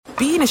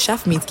being a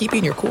chef means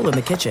keeping your cool in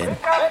the kitchen.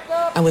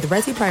 And with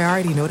Resi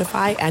Priority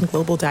Notify and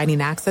Global Dining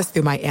Access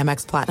through my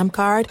Amex Platinum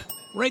card,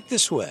 Right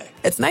this way.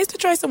 it's nice to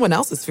try someone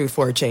else's food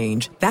for a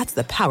change. That's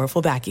the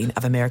powerful backing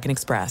of American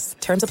Express.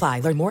 Terms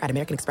apply. Learn more at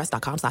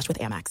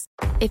americanexpress.com/withAmex.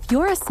 If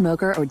you're a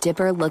smoker or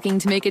dipper looking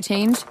to make a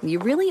change, you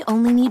really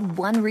only need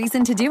one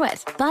reason to do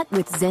it. But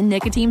with Zyn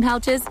nicotine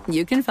pouches,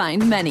 you can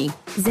find many.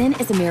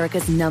 Zyn is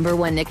America's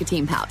 #1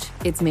 nicotine pouch.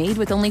 It's made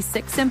with only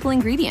 6 simple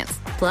ingredients.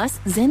 Plus,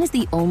 Zyn is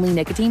the only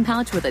nicotine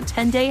pouch with a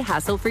 10-day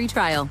hassle-free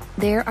trial.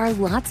 There are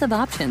lots of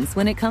options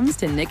when it comes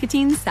to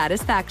nicotine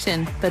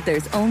satisfaction, but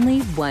there's only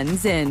one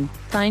Zyn.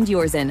 Find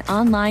your Zyn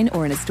online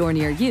or in a store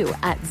near you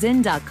at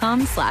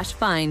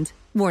zyn.com/find.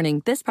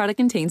 Warning, this product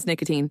contains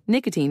nicotine.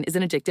 Nicotine is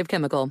an addictive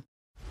chemical.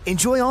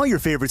 Enjoy all your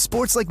favorite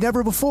sports like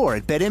never before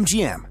at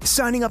BetMGM.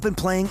 Signing up and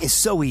playing is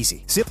so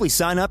easy. Simply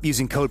sign up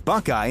using code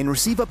Buckeye and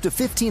receive up to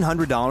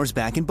 $1,500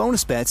 back in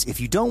bonus bets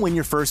if you don't win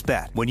your first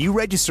bet. When you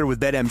register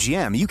with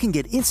BetMGM, you can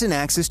get instant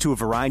access to a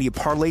variety of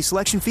parlay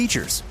selection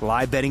features,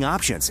 live betting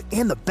options,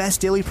 and the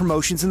best daily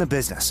promotions in the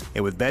business.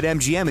 And with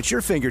BetMGM at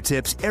your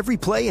fingertips, every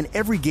play and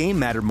every game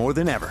matter more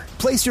than ever.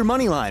 Place your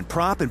moneyline,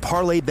 prop, and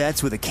parlay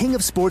bets with the king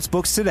of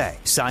sportsbooks today.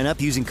 Sign up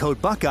using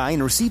code Buckeye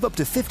and receive up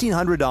to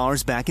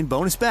 $1,500 back in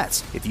bonus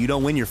bets if you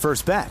don't win your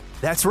first bet.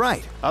 That's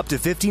right, up to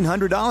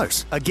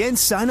 $1,500. Again,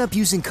 sign up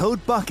using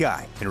code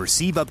Buckeye and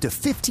receive up to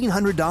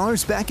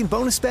 $1,500 back in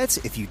bonus bets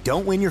if you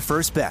don't win your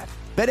first bet.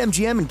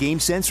 BetMGM and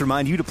GameSense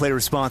remind you to play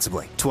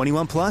responsibly.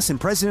 21 plus and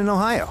present in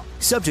Ohio.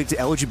 Subject to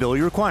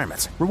eligibility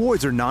requirements.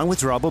 Rewards are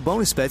non-withdrawable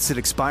bonus bets that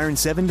expire in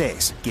 7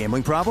 days.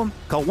 Gambling problem?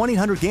 Call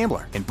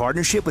 1-800-GAMBLER in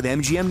partnership with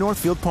MGM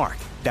Northfield Park.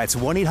 That's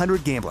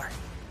 1-800-GAMBLER.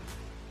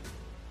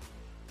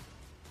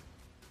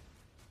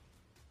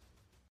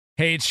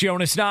 Hey, it's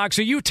Jonas Knox.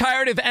 Are you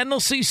tired of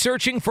endlessly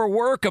searching for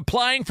work,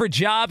 applying for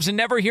jobs, and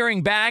never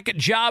hearing back?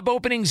 Job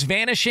openings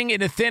vanishing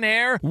into thin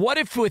air? What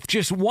if with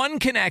just one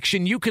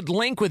connection, you could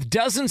link with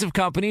dozens of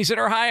companies that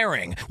are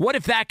hiring? What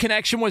if that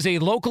connection was a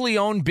locally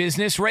owned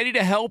business ready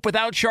to help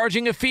without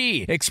charging a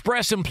fee?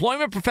 Express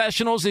Employment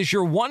Professionals is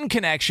your one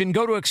connection.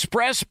 Go to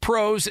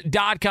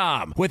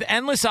expresspros.com. With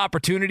endless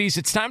opportunities,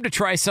 it's time to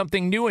try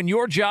something new in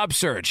your job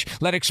search.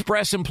 Let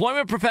Express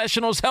Employment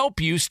Professionals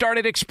help you. Start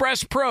at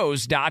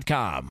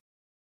expresspros.com.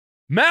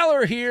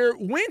 Maller here.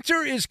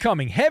 Winter is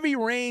coming. Heavy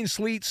rain,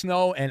 sleet,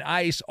 snow, and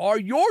ice. Are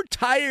your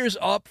tires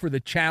up for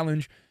the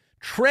challenge?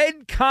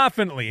 Tread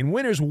confidently in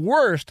winter's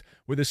worst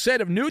with a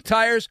set of new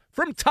tires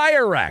from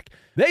Tire Rack.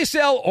 They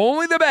sell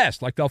only the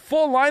best, like the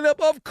full lineup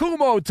of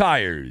Kumho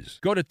tires.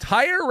 Go to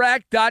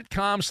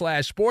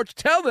TireRack.com/sports.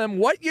 Tell them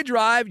what you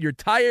drive. Your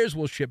tires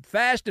will ship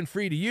fast and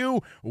free to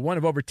you. We're one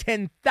of over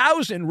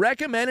 10,000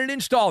 recommended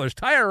installers.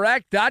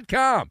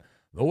 TireRack.com.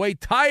 The way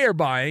tire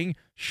buying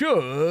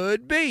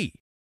should be.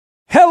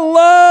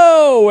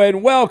 Hello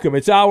and welcome.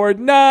 It's our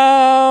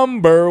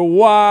number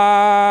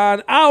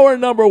one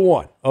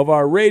of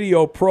our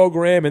radio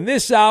program. In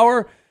this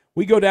hour,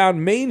 we go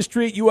down Main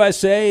Street,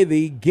 USA,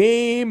 the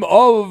game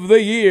of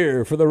the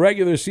year for the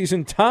regular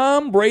season.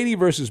 Tom Brady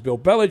versus Bill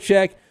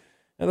Belichick.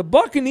 Now, the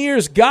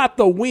Buccaneers got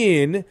the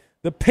win.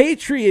 The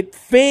Patriot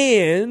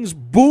fans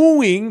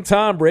booing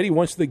Tom Brady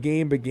once the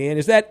game began.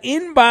 Is that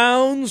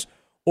inbounds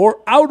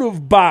or out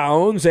of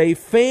bounds? A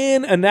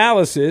fan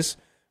analysis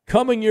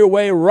coming your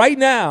way right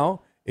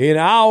now in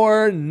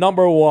our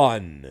number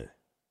one.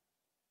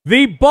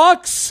 The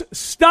Bucs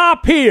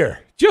stop here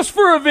just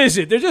for a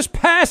visit. They're just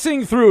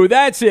passing through.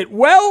 That's it.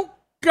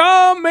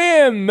 Welcome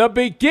in the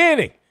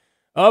beginning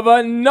of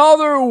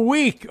another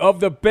week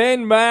of the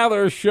Ben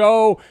Maller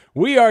Show.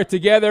 We are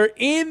together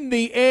in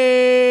the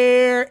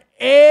air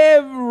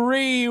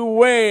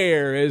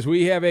everywhere as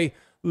we have a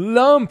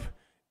lump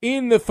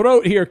in the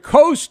throat here,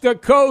 coast to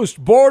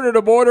coast, border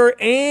to border,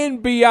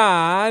 and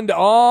beyond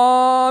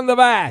on the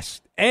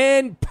vast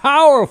and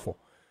powerful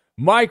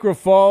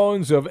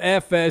microphones of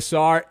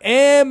FSR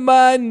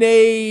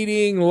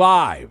emanating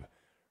live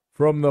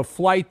from the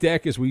flight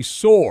deck as we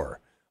soar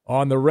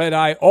on the red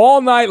eye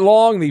all night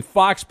long, the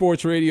Fox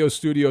Sports Radio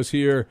studios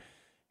here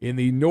in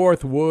the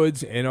North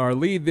Woods, and our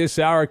lead this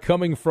hour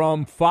coming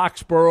from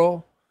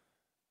Foxborough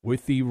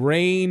with the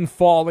rain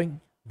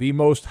falling. The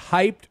most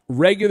hyped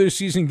regular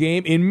season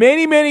game in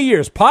many, many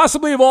years,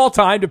 possibly of all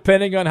time,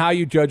 depending on how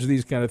you judge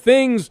these kind of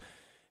things.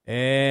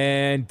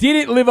 And did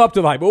it live up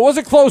to the hype? It was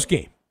a close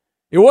game.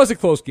 It was a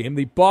close game.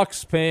 The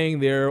Bucs paying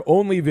their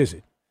only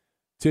visit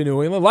to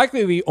New England,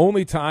 likely the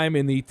only time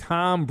in the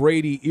Tom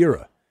Brady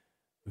era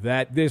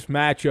that this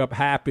matchup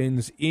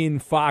happens in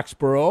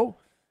Foxborough.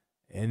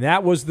 And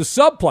that was the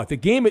subplot. The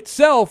game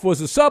itself was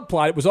a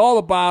subplot. It was all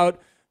about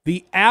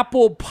the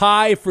apple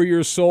pie for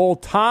your soul,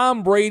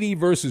 Tom Brady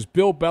versus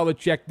Bill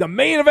Belichick, the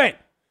main event,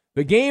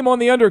 the game on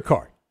the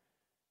undercard.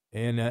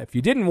 And if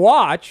you didn't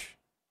watch,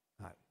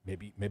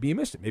 maybe you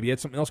missed it. Maybe you had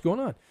something else going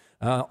on.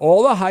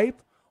 All the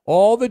hype,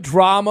 all the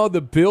drama,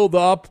 the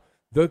build-up,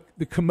 the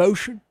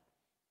commotion.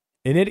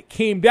 And then it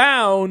came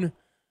down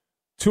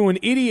to an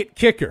idiot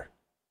kicker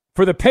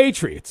for the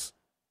Patriots.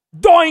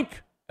 Doink!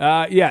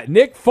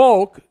 Nick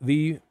Folk,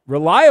 the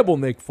reliable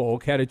Nick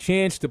Folk, had a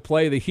chance to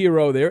play the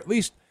hero there, at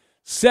least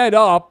set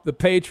up the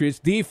Patriots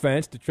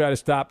defense to try to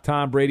stop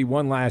Tom Brady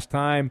one last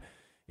time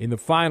in the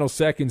final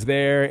seconds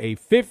there. A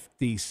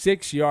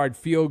 56-yard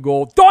field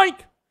goal,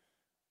 doink,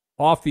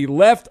 off the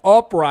left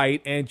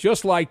upright, and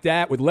just like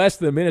that, with less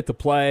than a minute to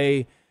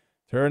play,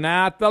 turn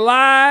out the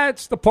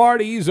lights, the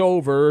party's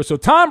over. So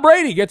Tom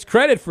Brady gets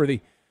credit for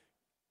the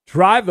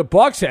drive the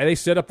Bucs had. He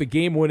set up the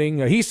game-winning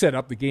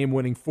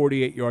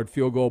 48-yard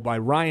field goal by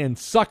Ryan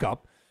Suckup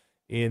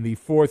in the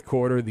fourth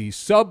quarter. The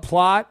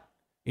subplot,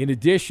 in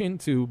addition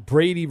to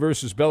Brady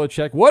versus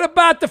Belichick. What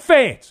about the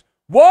fans?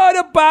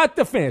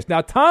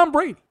 Now, Tom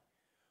Brady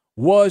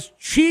was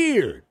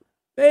cheered.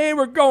 They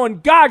were going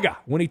gaga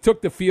when he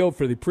took the field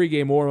for the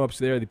pregame warm-ups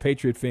there, the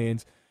Patriot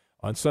fans,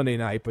 on Sunday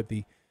night. But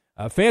the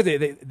fans,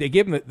 they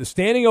gave him the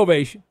standing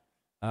ovation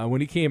when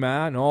he came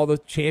out and all the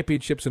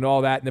championships and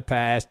all that in the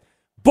past.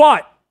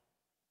 But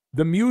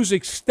the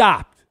music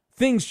stopped.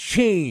 Things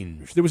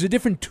changed. There was a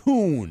different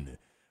tune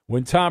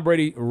when Tom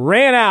Brady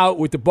ran out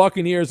with the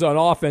Buccaneers on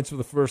offense for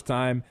the first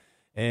time.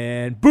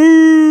 And boo!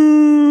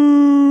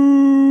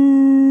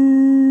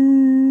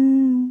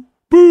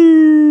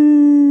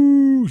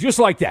 Boo! Just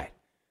like that.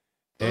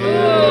 And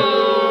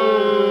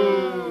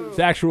it's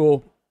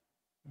actual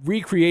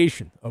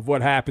recreation of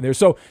what happened there.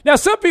 So now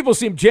some people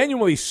seem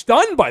genuinely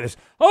stunned by this.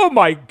 Oh,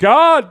 my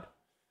God.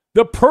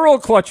 The pearl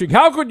clutching.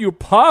 How could you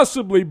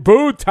possibly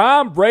boo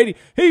Tom Brady?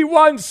 He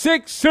won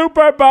 6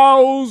 Super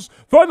Bowls.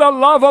 For the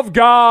love of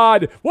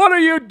God. What are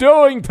you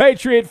doing,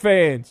 Patriot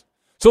fans?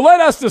 So let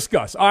us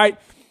discuss. All right,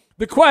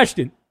 the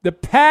question. The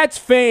Pats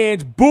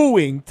fans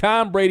booing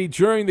Tom Brady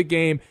during the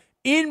game,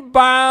 in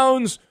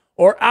bounds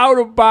or out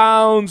of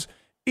bounds,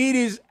 it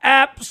is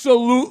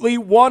absolutely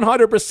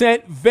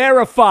 100%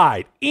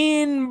 verified.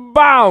 In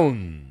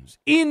bounds.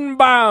 In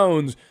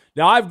bounds.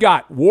 Now, I've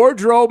got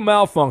wardrobe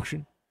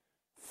malfunction,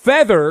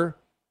 feather,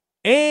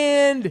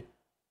 and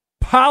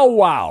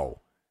powwow.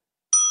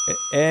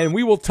 And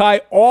we will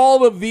tie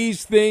all of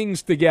these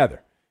things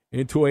together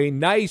into a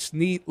nice,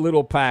 neat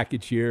little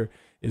package here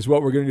is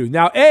what we're going to do.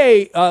 Now,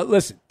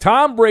 listen,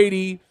 Tom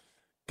Brady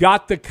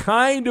got the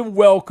kind of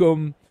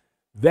welcome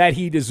that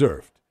he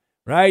deserved,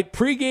 right?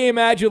 Pre-game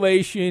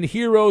adulation,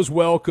 heroes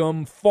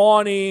welcome,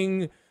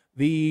 fawning,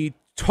 the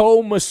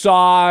toe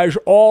massage,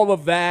 all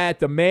of that,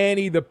 the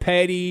Manny, the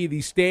Petty,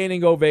 the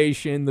standing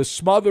ovation, the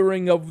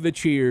smothering of the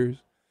cheers.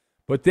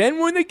 But then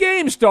when the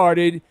game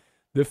started,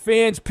 the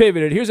fans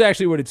pivoted. Here's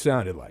actually what it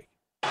sounded like.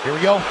 Here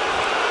we go.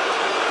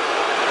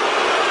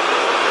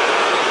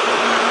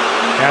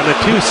 And the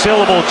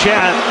 2-syllable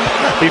chant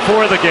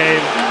before the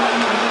game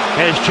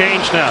has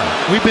changed now.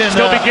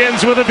 Still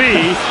begins with a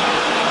B.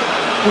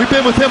 We've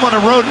been with him on the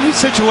road in these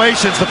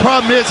situations. The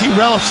problem is he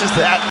relishes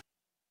that.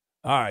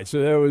 All right,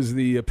 so there was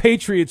the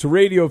Patriots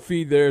radio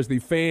feed. There's the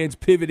fans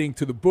pivoting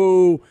to the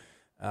boo.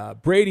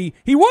 Brady,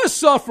 he was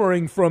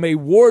suffering from a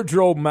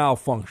wardrobe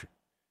malfunction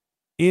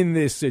in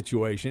this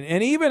situation.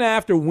 And even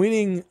after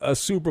winning a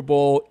Super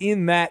Bowl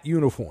in that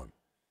uniform,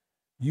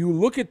 you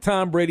look at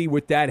Tom Brady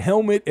with that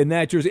helmet and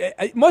that jersey.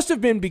 It must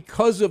have been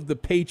because of the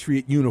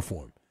Patriot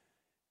uniform.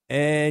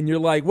 And you're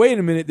like, wait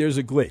a minute, there's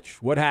a glitch.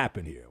 What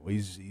happened here? Well,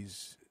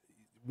 he's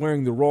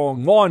wearing the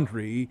wrong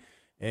laundry.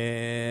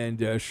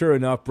 And sure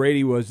enough,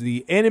 Brady was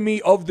the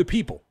enemy of the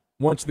people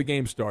once the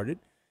game started.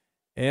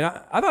 And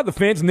I thought the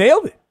fans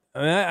nailed it.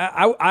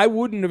 I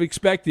wouldn't have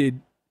expected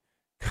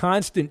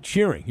constant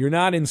cheering. You're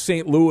not in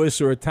St.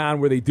 Louis or a town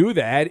where they do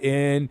that.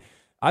 And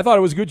I thought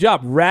it was a good job.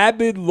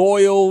 Rabid,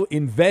 loyal,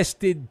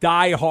 invested,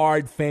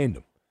 diehard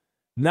fandom.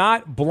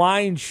 Not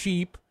blind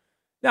sheep.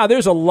 Now,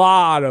 there's a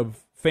lot of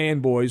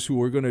fanboys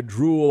who are going to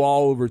drool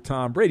all over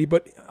Tom Brady.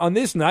 But on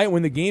this night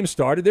when the game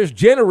started, there's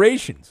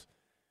generations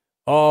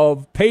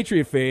of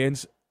Patriot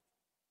fans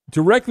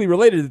directly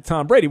related to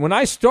Tom Brady. When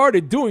I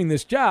started doing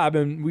this job,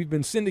 and we've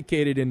been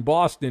syndicated in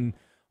Boston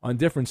on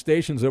different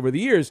stations over the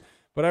years,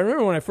 but I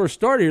remember when I first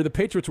started here, the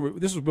Patriots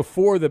this was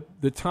before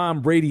the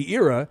Tom Brady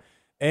era,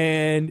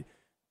 and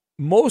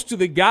most of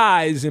the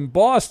guys in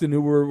Boston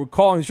who were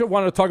calling the show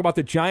wanted to talk about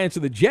the Giants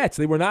or the Jets.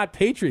 They were not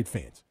Patriot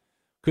fans,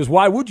 because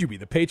why would you be?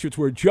 The Patriots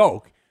were a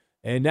joke,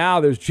 and now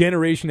there's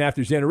generation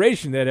after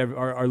generation that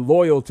are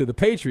loyal to the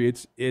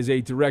Patriots as a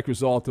direct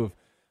result of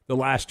the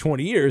last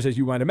 20 years, as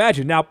you might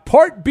imagine. Now,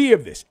 part B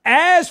of this,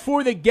 as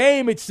for the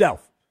game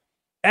itself,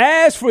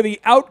 as for the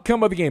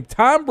outcome of the game,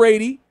 Tom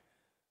Brady,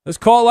 let's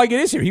call it like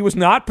it is here, he was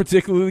not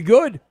particularly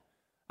good.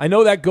 I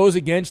know that goes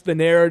against the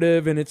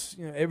narrative, and it's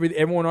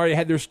everyone already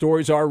had their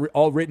stories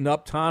all written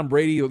up. Tom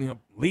Brady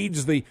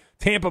leads the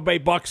Tampa Bay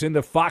Bucs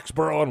into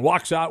Foxborough and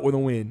walks out with a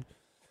win.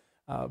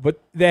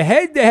 But the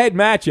head-to-head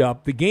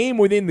matchup, the game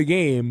within the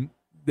game,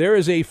 there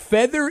is a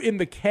feather in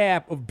the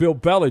cap of Bill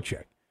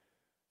Belichick.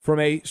 From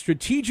a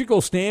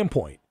strategical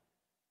standpoint,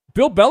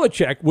 Bill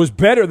Belichick was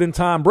better than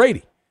Tom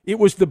Brady. It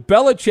was the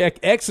Belichick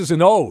X's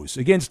and O's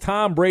against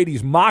Tom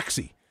Brady's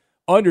moxie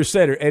under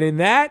center. And in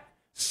that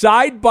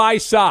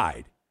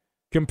side-by-side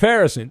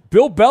comparison,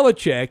 Bill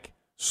Belichick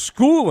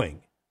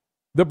schooling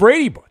the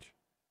Brady bunch.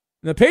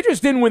 And the Patriots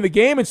didn't win the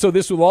game, and so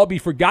this will all be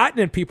forgotten,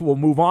 and people will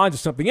move on to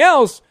something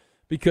else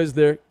because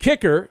their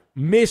kicker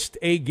missed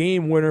a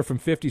game winner from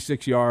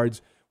 56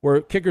 yards, where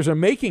kickers are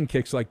making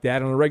kicks like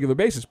that on a regular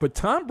basis. But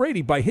Tom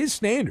Brady, by his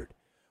standard,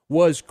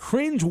 was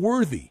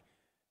cringeworthy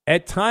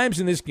at times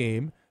in this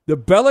game. The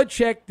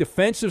Belichick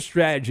defensive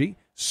strategy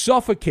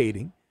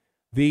suffocating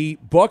the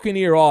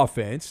Buccaneer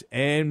offense,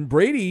 and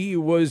Brady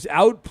was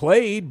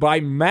outplayed by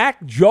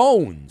Mac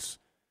Jones,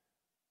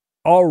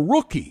 a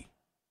rookie.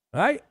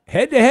 Right?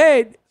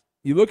 Head-to-head,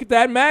 you look at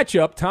that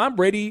matchup, Tom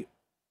Brady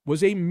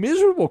was a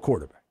miserable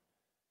quarterback.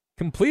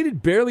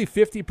 Completed barely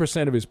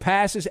 50% of his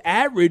passes,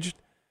 averaged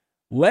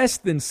less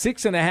than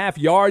 6.5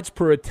 yards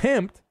per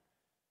attempt,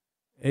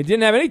 and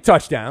didn't have any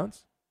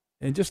touchdowns,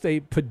 and just a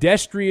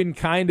pedestrian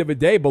kind of a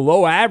day,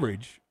 below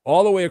average,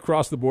 all the way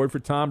across the board for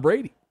Tom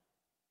Brady.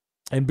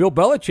 And Bill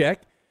Belichick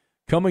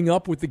coming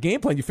up with the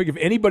game plan. You figure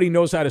if anybody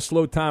knows how to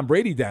slow Tom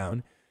Brady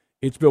down,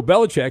 it's Bill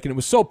Belichick, and it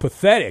was so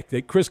pathetic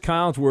that Chris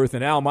Collinsworth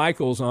and Al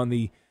Michaels on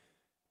the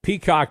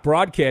Peacock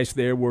broadcast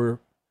there were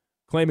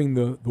claiming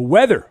the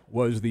weather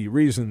was the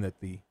reason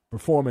that the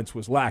performance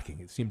was lacking.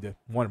 It seemed to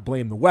want to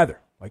blame the weather,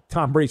 like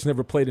Tom Brady's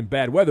never played in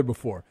bad weather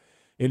before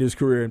in his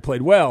career and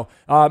played well.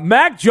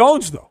 Mac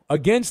Jones, though,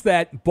 against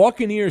that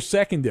Buccaneers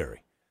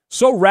secondary,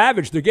 so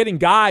ravaged, they're getting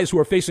guys who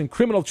are facing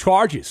criminal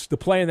charges to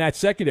play in that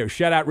secondary.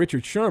 Shout out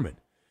Richard Sherman.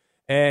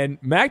 And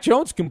Mac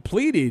Jones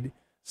completed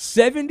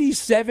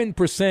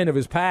 77% of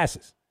his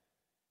passes.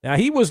 Now,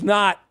 he was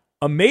not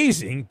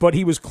amazing, but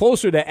he was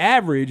closer to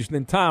average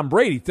than Tom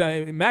Brady.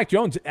 Mac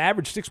Jones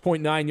averaged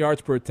 6.9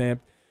 yards per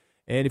attempt.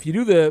 And if you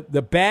do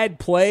the bad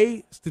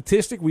play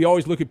statistic, we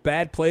always look at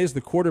bad plays.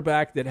 The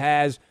quarterback that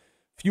has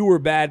fewer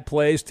bad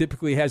plays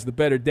typically has the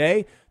better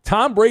day.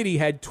 Tom Brady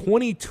had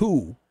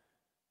 22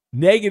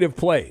 negative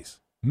plays.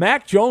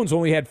 Mac Jones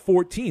only had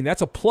 14.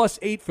 That's a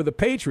 +8 for the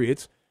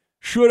Patriots.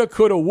 Shoulda,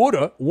 coulda,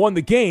 woulda, won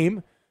the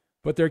game.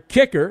 But their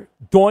kicker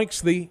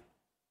doinks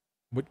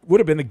what would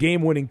have been the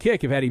game-winning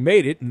kick if had he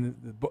made it,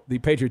 and the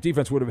Patriot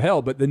defense would have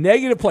held. But the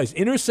negative plays,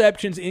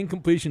 interceptions,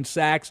 incompletions,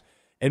 sacks,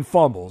 and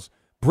fumbles,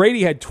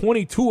 Brady had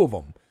 22 of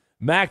them.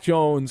 Mac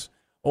Jones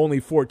only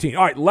 14.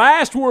 All right,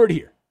 last word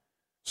here.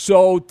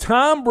 So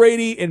Tom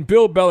Brady and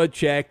Bill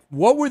Belichick,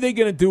 what were they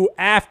going to do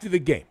after the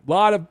game? A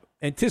lot of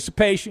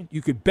anticipation.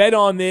 You could bet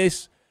on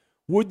this.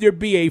 Would there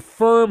be a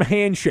firm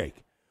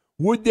handshake?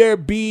 Would there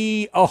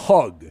be a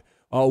hug?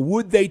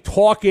 Would they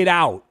talk it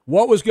out?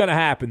 What was going to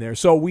happen there?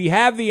 So we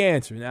have the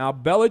answer. Now,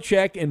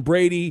 Belichick and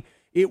Brady,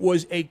 it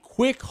was a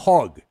quick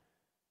hug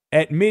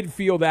at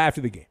midfield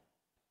after the game.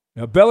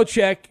 Now,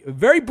 Belichick,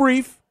 very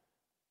brief.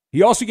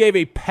 He also gave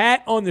a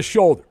pat on the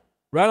shoulder,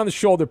 right on the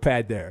shoulder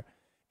pad there.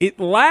 It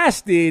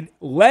lasted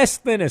less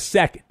than a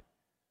second.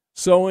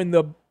 So in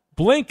the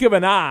blink of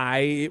an eye,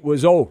 it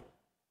was over.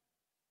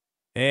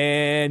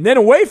 And then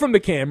away from the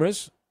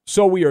cameras,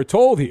 so we are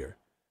told here,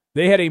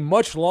 they had a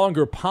much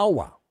longer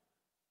powwow.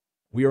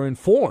 We are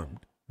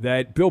informed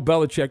that Bill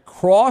Belichick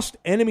crossed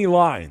enemy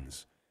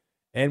lines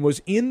and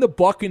was in the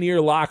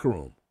Buccaneer locker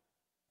room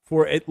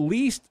for at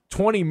least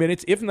 20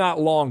 minutes, if not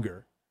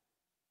longer,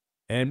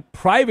 and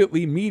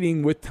privately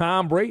meeting with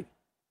Tom Brady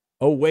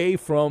away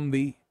from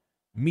the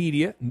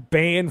media,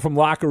 banned from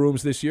locker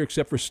rooms this year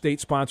except for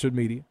state-sponsored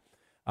media.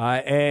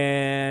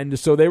 And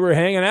so they were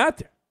hanging out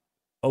there,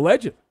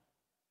 allegedly.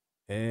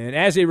 And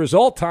as a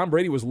result, Tom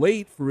Brady was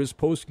late for his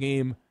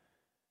post-game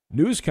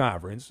news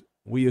conference.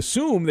 We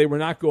assume they were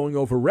not going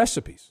over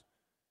recipes.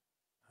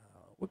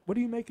 What are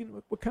you making?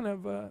 What kind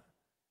of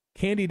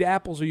candied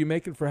apples are you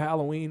making for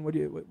Halloween?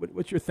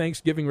 What's your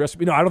Thanksgiving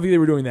recipe? No, I don't think they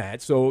were doing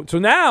that. So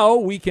now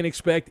we can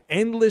expect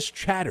endless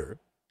chatter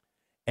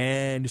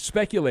and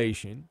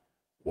speculation.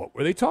 What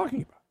were they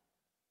talking about?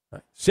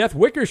 Right. Seth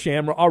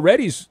Wickersham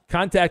already is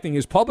contacting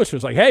his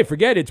publishers like, hey,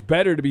 forget it's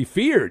better to be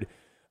feared.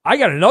 I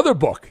got another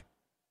book.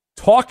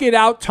 Talk It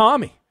Out,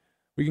 Tommy.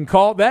 We can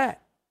call it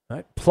that.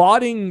 Right?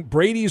 Plotting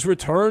Brady's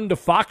return to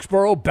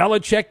Foxborough.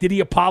 Belichick, did he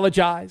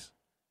apologize?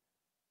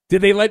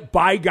 Did they let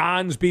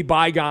bygones be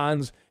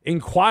bygones?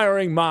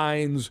 Inquiring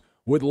minds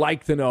would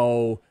like to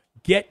know.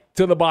 Get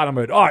to the bottom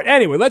of it. All right,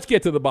 anyway, let's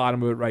get to the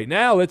bottom of it right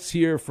now. Let's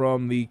hear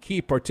from the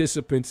key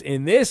participants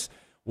in this.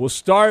 We'll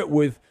start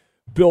with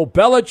Bill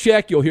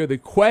Belichick. You'll hear the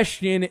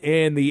question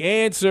and the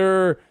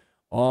answer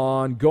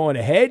on going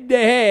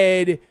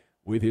head-to-head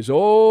with his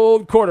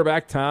old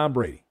quarterback, Tom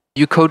Brady.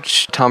 You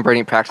coached Tom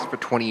Brady in practice for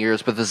 20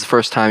 years, but this is the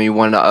first time you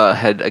went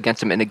ahead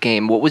against him in a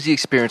game. What was the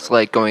experience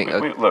like going?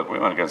 We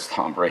went against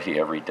Tom Brady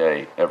every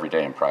day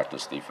in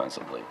practice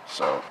defensively.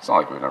 So it's not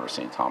like we've never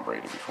seen Tom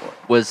Brady before.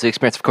 Was the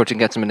experience of coaching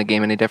against him in a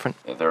game any different?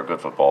 Yeah, they're a good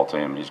football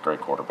team. He's a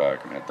great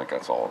quarterback. I mean, I think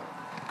that's all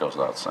goes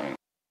without saying.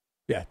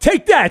 Yeah,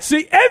 take that.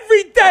 See,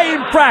 every day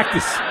in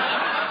practice,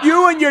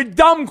 you and your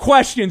dumb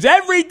questions,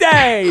 every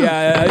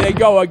day they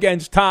go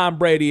against Tom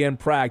Brady in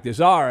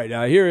practice. All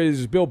right, here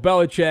is Bill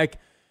Belichick,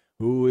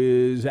 who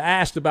is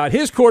asked about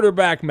his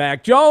quarterback,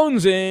 Mac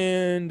Jones,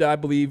 and I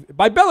believe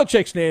by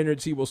Belichick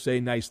standards, he will say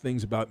nice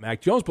things about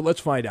Mac Jones, but let's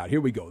find out.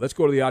 Here we go. Let's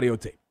go to the audio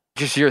tape.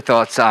 Just your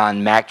thoughts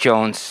on Mac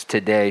Jones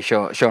today,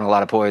 showing a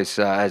lot of poise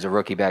as a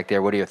rookie back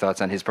there. What are your thoughts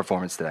on his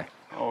performance today?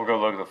 Well, we'll go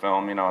look at the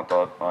film. I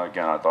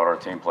thought our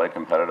team played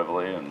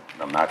competitively, and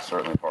Mac's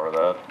certainly part of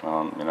that.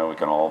 We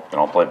can all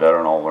play better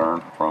and all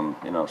learn from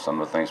some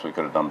of the things we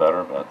could have done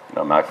better.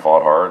 But Mac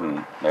fought hard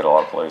and made a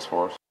lot of plays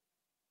for us.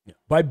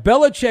 By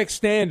Belichick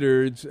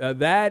standards,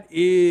 that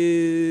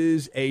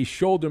is a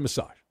shoulder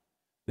massage.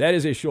 That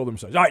is a shoulder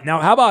massage. All right,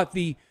 now how about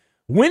the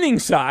winning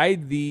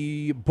side,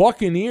 the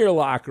Buccaneer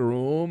locker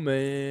room?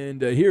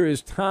 And here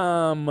is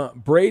Tom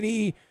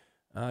Brady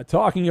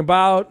talking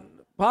about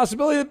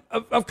possibility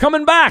of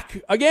coming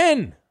back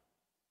again.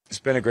 It's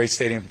been a great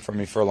stadium for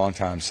me for a long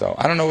time, so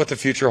I don't know what the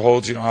future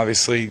holds.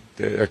 Obviously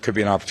there could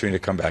be an opportunity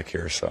to come back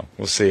here, so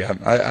we'll see.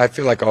 I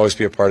feel like I'll always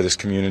be a part of this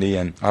community,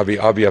 and I'll be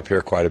up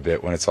here quite a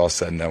bit when it's all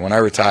said and done. When I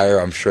retire,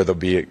 I'm sure there'll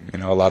be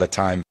a lot of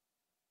time.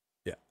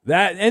 Yeah,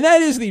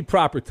 that is the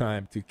proper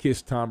time to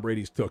kiss Tom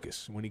Brady's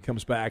tuchus when he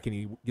comes back and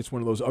he gets one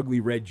of those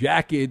ugly red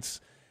jackets,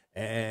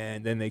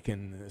 and then they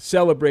can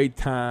celebrate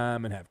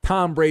Tom and have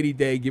Tom Brady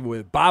Day, give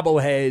away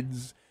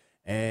bobbleheads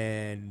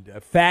and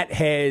fat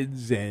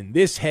heads and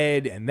this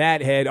head and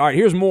that head. All right,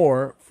 here's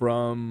more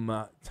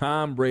from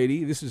Tom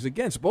Brady. This is,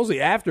 again,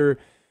 supposedly after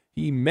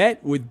he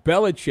met with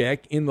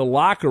Belichick in the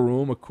locker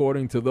room,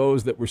 according to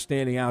those that were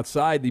standing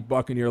outside the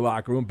Buccaneer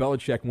locker room.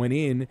 Belichick went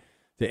in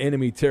to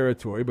enemy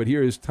territory, but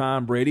here is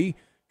Tom Brady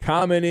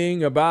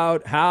commenting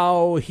about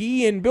how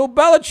he and Bill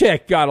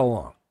Belichick got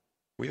along.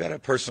 We've had a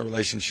personal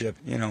relationship,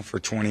 for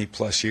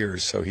 20-plus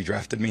years. So he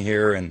drafted me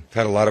here and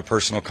had a lot of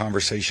personal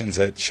conversations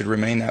that should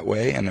remain that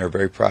way, and they're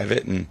very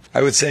private. And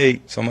I would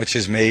say so much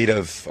is made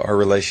of our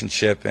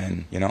relationship.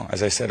 And,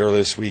 as I said earlier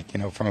this week,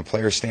 from a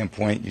player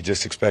standpoint, you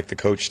just expect the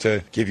coach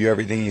to give you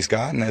everything he's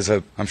got.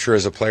 And I'm sure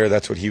as a player,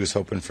 that's what he was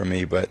hoping for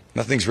me. But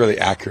nothing's really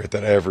accurate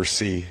that I ever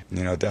see.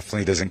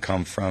 Definitely doesn't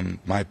come from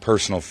my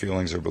personal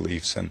feelings or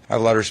beliefs. And I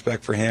have a lot of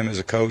respect for him as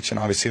a coach, and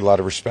obviously a lot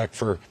of respect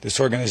for this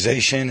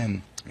organization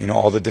and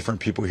all the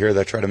different people here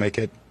that try to make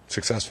it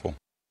successful.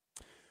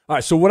 All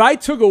right, so what I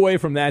took away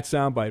from that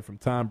soundbite from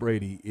Tom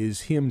Brady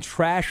is him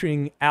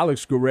trashing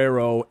Alex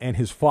Guerrero and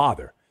his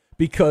father,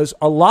 because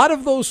a lot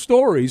of those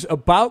stories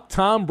about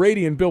Tom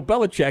Brady and Bill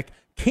Belichick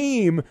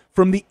came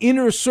from the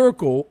inner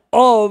circle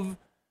of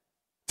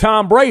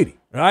Tom Brady.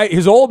 Right?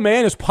 His old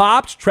man, his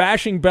pops,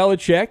 trashing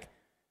Belichick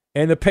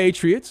and the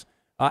Patriots.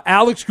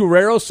 Alex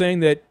Guerrero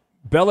saying that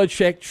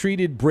Belichick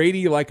treated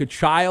Brady like a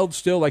child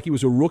still, like he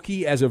was a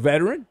rookie as a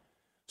veteran.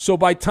 So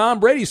by Tom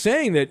Brady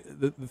saying that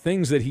the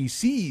things that he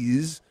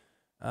sees,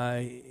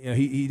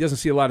 he doesn't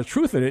see a lot of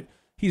truth in it,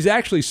 he's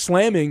actually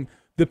slamming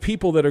the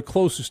people that are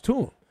closest to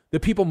him, the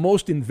people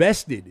most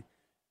invested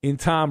in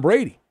Tom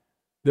Brady,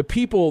 the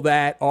people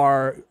that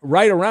are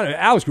right around him.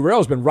 Alex Guerrero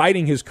has been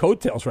riding his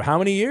coattails for how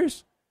many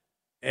years?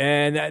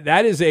 And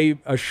that is a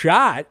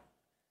shot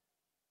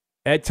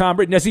at Tom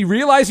Brady. Does he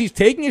realize he's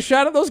taking a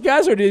shot at those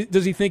guys, or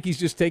does he think he's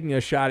just taking a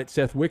shot at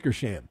Seth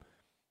Wickersham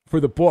for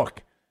the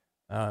book?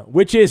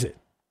 Which is it?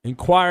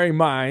 Inquiring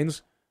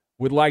minds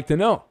would like to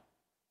know.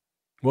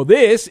 Well,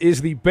 this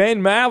is the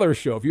Ben Maller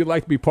Show. If you'd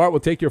like to be part, we'll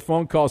take your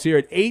phone calls here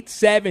at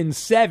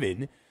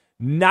 877-99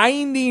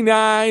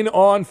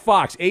 on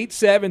Fox.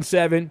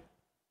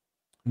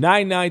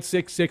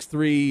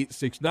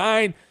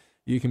 877-996-6369.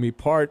 You can be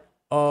part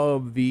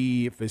of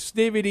the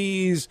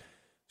festivities.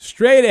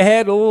 Straight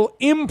ahead, a little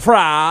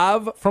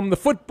improv from the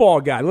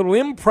football guy.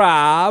 We'll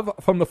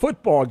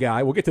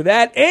get to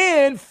that.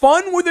 And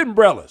fun with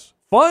umbrellas.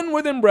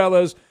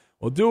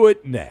 We'll do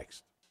it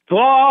next.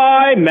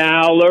 Fly,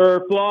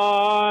 Maller,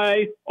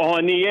 fly,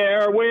 on the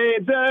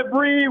airwaves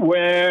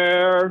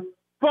everywhere.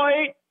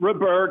 Fight,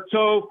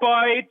 Roberto,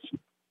 fight.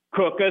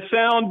 Cook a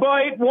sound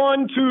bite,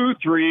 1, 2,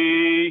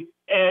 3.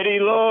 Eddie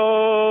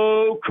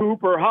low,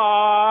 Cooper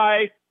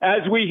high,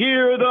 as we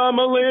hear the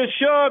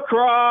militia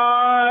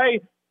cry.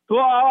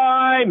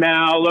 Fly,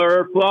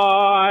 Maller,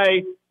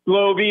 fly,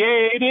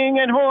 bloviating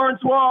and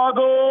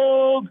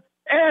hornswoggled.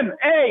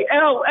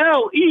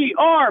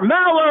 M-A-L-L-E-R,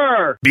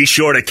 Maller. Be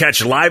sure to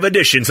catch live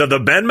editions of the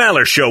Ben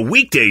Maller Show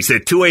weekdays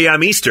at 2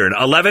 a.m. Eastern,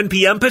 11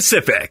 p.m.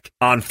 Pacific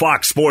on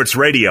Fox Sports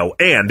Radio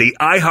and the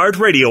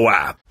iHeartRadio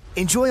app.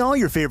 Enjoy all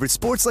your favorite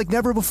sports like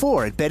never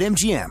before at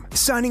BetMGM.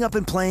 Signing up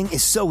and playing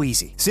is so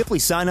easy. Simply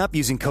sign up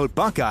using code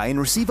Buckeye and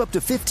receive up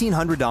to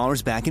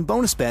 $1,500 back in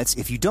bonus bets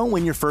if you don't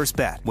win your first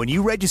bet. When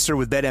you register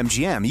with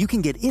BetMGM, you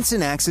can get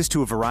instant access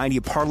to a variety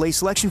of parlay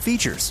selection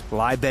features,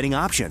 live betting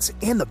options,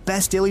 and the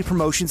best daily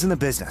promotions in the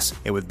business.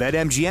 And with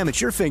BetMGM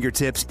at your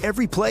fingertips,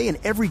 every play and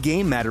every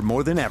game matter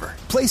more than ever.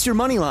 Place your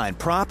moneyline,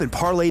 prop, and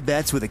parlay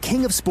bets with the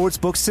king of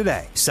sportsbooks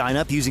today. Sign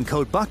up using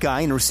code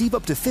Buckeye and receive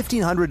up to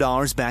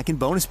 $1,500 back in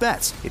bonus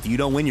bets if you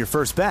don't win your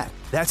first bet.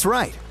 That's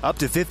right, up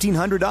to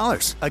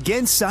 $1,500.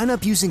 Again, sign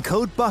up using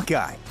code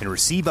Buckeye and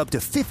receive up to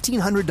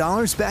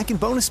 $1,500 back in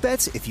bonus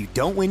bets if you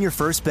don't win your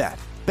first bet.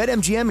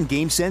 BetMGM and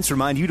GameSense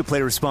remind you to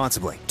play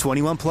responsibly.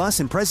 21 plus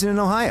and present in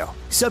Ohio.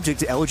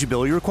 Subject to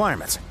eligibility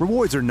requirements.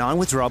 Rewards are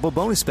non-withdrawable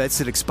bonus bets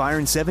that expire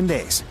in 7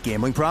 days.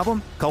 Gambling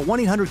problem? Call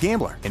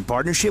 1-800-GAMBLER in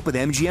partnership with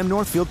MGM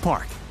Northfield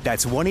Park.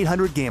 That's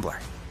 1-800-GAMBLER.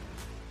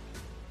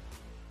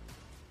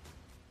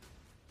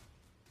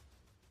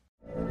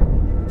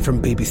 From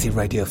BBC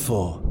Radio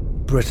 4,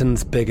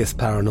 Britain's biggest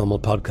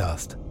paranormal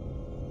podcast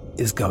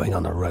is going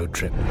on a road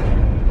trip.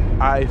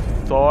 I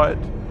thought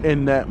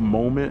in that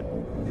moment,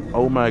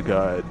 oh my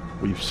God,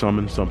 we've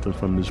summoned something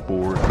from this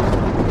board.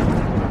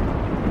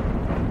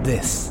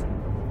 This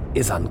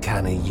is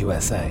Uncanny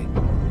USA.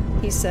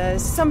 He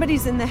says,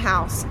 somebody's in the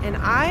house, and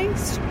I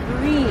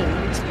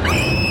screamed.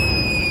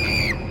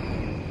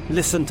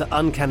 Listen to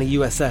Uncanny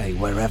USA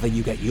wherever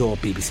you get your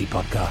BBC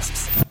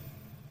podcasts,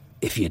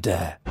 if you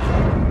dare.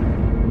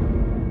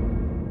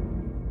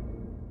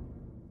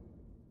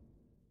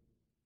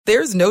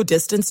 There's no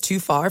distance too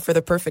far for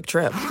the perfect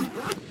trip.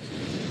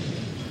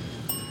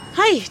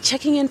 Hi,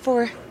 checking in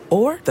for...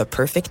 Or the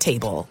perfect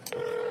table.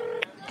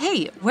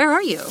 Hey, where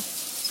are you?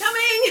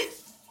 Coming!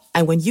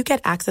 And when you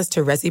get access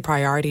to Resi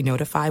Priority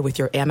Notify with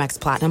your Amex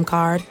Platinum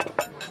card...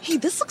 Hey,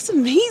 this looks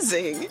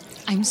amazing.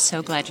 I'm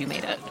so glad you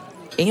made it.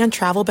 And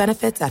travel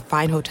benefits at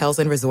fine hotels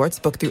and resorts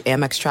booked through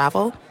Amex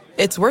Travel,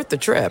 it's worth the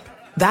trip.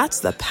 That's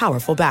the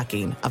powerful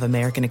backing of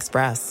American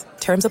Express.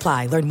 Terms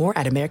apply. Learn more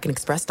at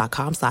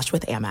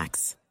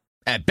americanexpress.com/withAmex.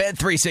 At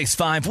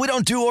Bet365, we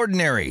don't do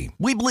ordinary.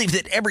 We believe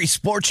that every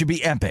sport should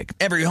be epic.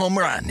 Every home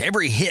run,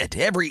 every hit,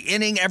 every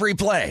inning, every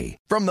play.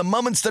 From the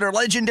moments that are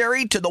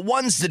legendary to the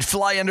ones that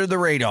fly under the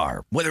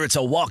radar. Whether it's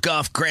a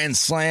walk-off grand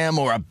slam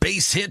or a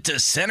base hit to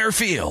center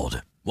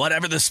field.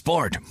 Whatever the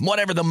sport,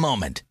 whatever the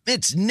moment.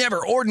 It's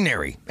never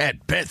ordinary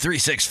at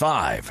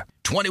Bet365.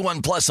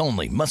 21 plus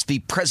only. Must be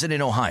present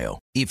in Ohio.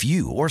 If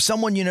you or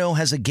someone you know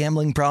has a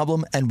gambling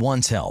problem and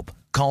wants help,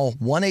 call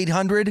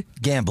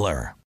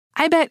 1-800-GAMBLER.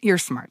 I bet you're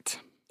smart.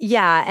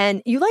 Yeah,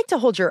 and you like to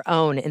hold your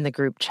own in the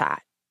group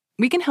chat.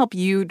 We can help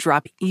you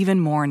drop even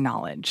more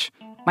knowledge.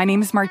 My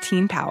name is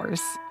Martine Powers.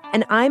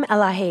 And I'm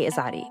Elahe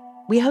Izadi.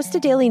 We host a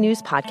daily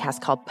news podcast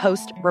called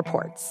Post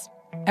Reports.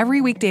 Every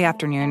weekday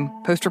afternoon,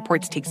 Post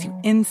Reports takes you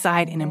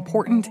inside an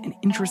important and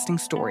interesting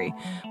story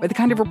with the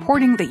kind of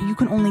reporting that you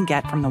can only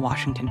get from the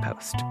Washington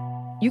Post.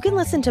 You can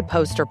listen to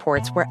Post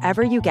Reports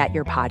wherever you get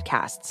your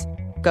podcasts.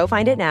 Go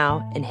find it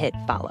now and hit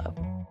follow.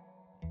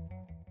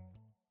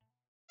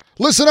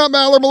 Listen up,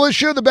 Maller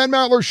Militia. The Ben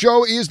Maller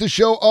Show is the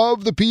show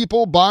of the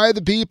people, by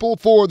the people,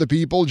 for the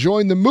people.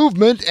 Join the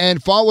movement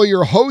and follow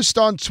your host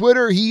on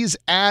Twitter. He's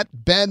at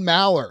Ben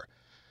Maller.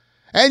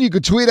 And you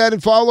can tweet at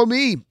and follow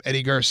me,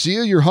 Eddie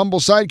Garcia, your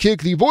humble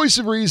sidekick, the voice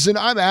of reason.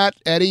 I'm at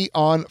Eddie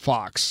on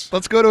Fox.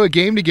 Let's go to a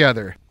game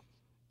together.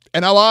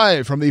 And now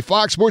live from the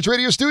Fox Sports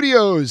Radio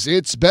studios,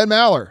 it's Ben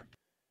Maller.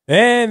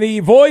 And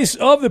the voice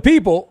of the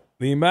people,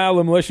 the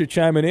Maller Militia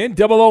chiming in,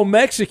 00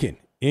 Mexican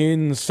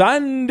in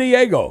San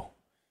Diego.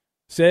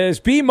 Says,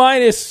 B-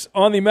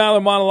 on the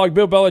Maller monologue.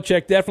 Bill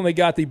Belichick definitely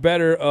got the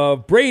better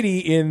of Brady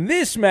in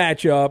this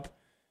matchup.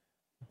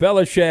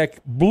 Belichick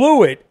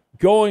blew it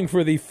going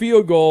for the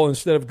field goal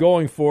instead of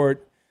going for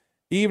it.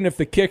 Even if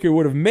the kicker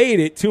would have made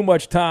it, too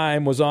much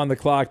time was on the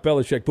clock.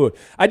 Belichick blew it.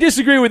 I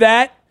disagree with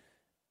that.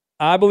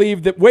 I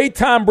believe that the way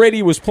Tom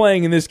Brady was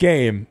playing in this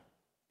game,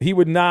 he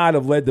would not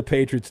have led the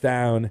Patriots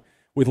down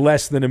with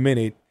less than a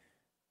minute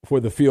for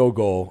the field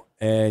goal.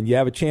 And you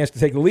have a chance to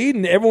take the lead,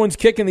 and everyone's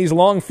kicking these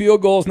long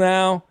field goals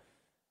now.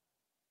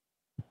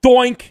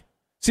 Doink.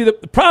 See, the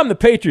problem the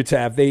Patriots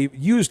have, they've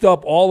used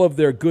up all of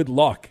their good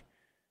luck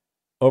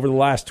over the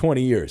last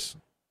 20 years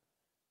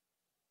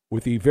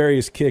with the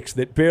various kicks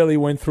that barely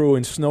went through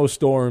in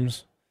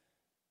snowstorms.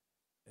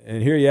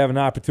 And here you have an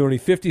opportunity,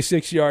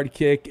 56-yard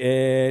kick,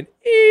 and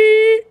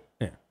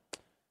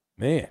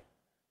man.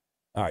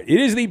 All right, it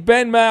is the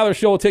Ben Maller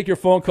Show. We'll take your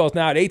phone calls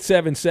now at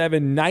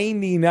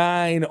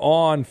 877-99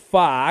 on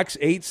Fox,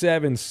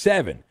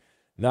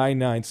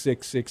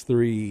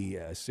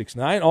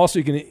 877-996-6369. Also,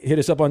 you can hit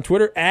us up on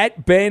Twitter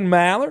at Ben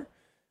Maller.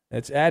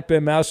 That's at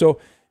Ben Maller. So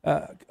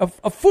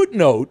a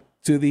footnote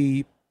to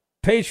the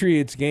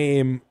Patriots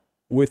game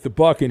with the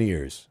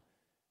Buccaneers.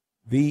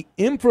 The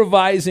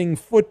improvising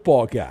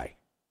football guy,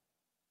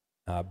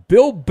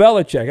 Bill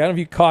Belichick. I don't know if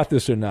you caught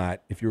this or not,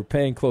 if you were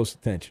paying close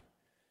attention.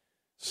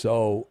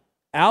 So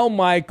Al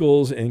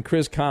Michaels and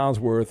Chris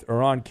Collinsworth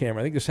are on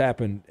camera. I think this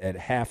happened at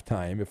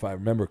halftime, if I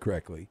remember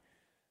correctly.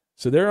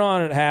 So they're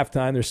on at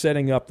halftime. They're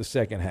setting up the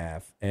second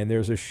half. And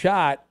there's a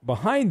shot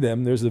behind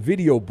them. There's a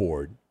video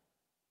board.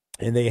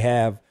 And they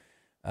have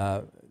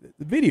the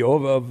video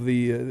of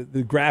the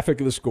graphic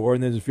of the score.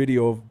 And there's a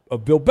video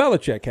of Bill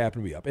Belichick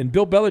happening to be up. And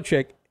Bill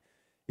Belichick,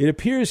 it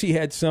appears he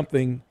had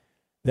something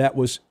that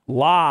was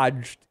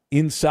lodged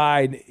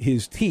inside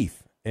his teeth.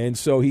 And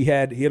so he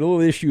had a little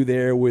issue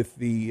there with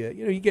the,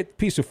 you get a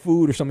piece of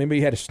food or something. Maybe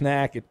he had a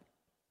snack at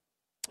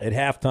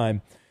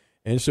halftime.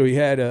 And so he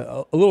had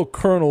a little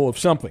kernel of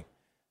something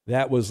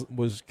that was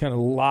kind of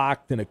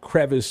locked in a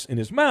crevice in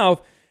his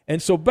mouth. And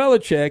so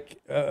Belichick,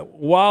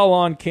 while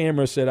on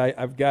camera, said,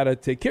 I've got to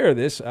take care of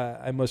this.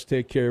 I must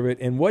take care of it.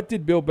 And what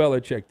did Bill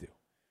Belichick do?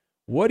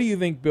 What do you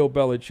think Bill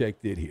Belichick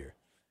did here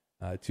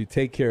to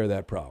take care of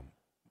that problem?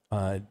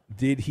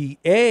 Did he,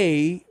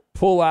 A,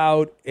 pull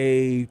out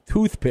a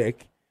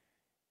toothpick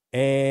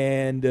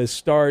and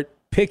start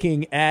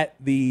picking at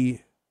the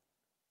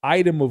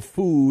item of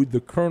food,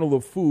 the kernel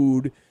of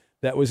food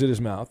that was in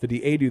his mouth? Did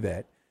he A, do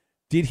that?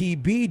 Did he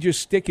B, just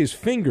stick his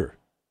finger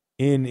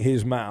in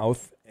his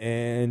mouth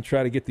and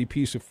try to get the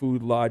piece of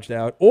food lodged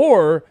out?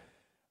 Or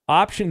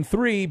option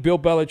 3, Bill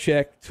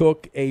Belichick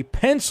took a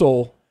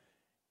pencil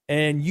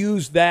and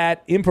used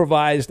that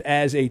improvised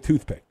as a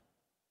toothpick.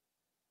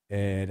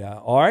 And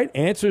all right,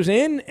 answers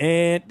in,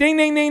 and ding,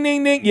 ding, ding,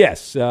 ding, ding.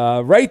 Yes,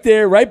 right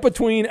there, right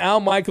between Al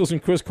Michaels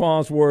and Chris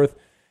Collinsworth.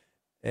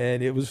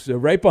 And it was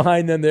right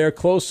behind them there,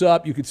 close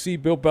up. You could see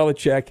Bill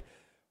Belichick,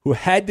 who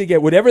had to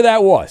get whatever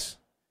that was.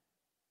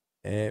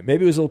 And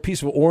maybe it was a little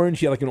piece of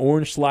orange. You had like an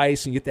orange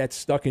slice and get that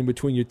stuck in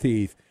between your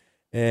teeth.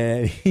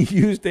 And he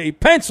used a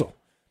pencil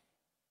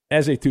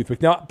as a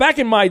toothpick. Now, back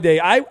in my day,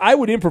 I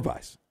would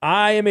improvise.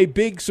 I am a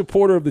big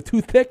supporter of the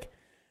toothpick.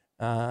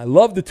 I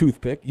love the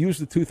toothpick, use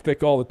the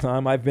toothpick all the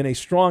time. I've been a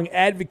strong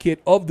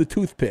advocate of the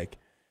toothpick,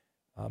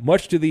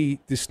 much to the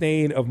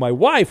disdain of my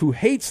wife, who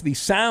hates the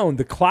sound,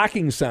 the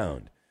clocking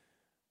sound.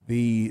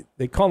 They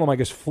call them, I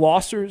guess,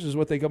 flossers is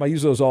what they call them. I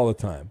use those all the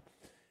time.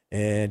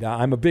 And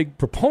I'm a big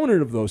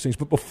proponent of those things.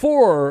 But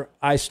before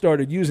I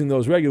started using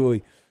those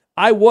regularly,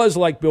 I was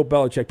like Bill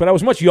Belichick, but I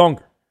was much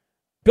younger.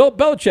 Bill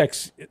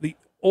Belichick's the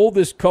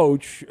oldest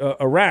coach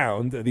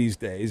around these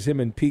days, him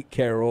and Pete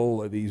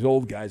Carroll, these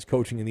old guys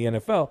coaching in the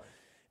NFL.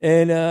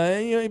 And,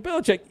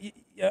 Belichick,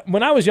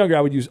 when I was younger,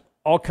 I would use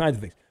all kinds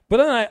of things. But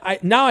then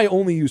now I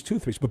only use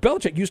toothpicks. But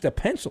Belichick used a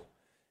pencil.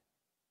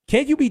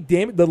 Can't you be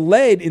damn it? The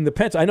lead in the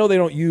pencil, I know they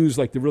don't use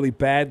like the really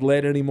bad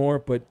lead anymore,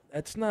 but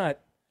that's not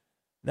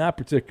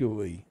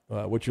particularly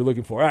what you're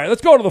looking for. All right,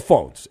 let's go to the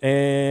phones.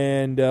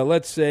 And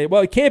let's say,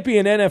 well, it can't be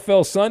an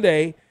NFL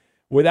Sunday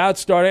without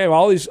starting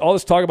all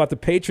this talk about the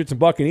Patriots and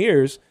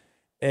Buccaneers.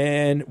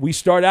 And we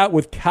start out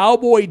with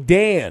Cowboy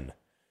Dan,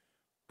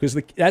 because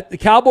the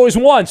Cowboys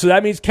won, so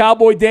that means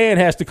Cowboy Dan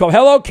has to call.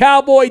 Hello,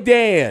 Cowboy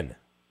Dan.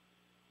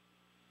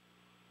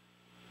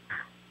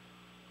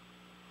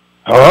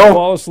 Hello?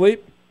 Fall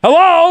asleep?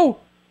 Hello?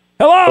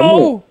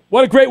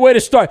 What a great way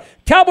to start.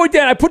 Cowboy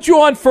Dan, I put you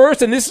on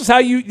first, and this is how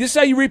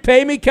you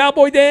repay me,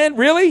 Cowboy Dan?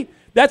 Really?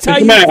 That's how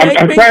you thank me?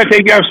 I'm trying to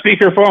take you off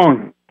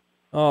speakerphone.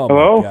 Oh,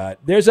 hello? My God.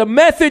 There's a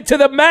method to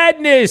the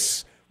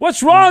madness.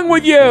 What's wrong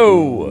with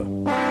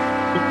you?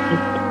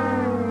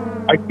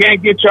 I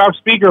can't get you off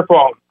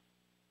speakerphone.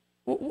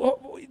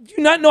 Do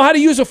you not know how to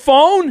use a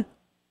phone?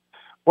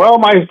 Well,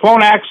 my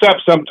phone acts up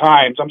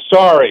sometimes. I'm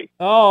sorry.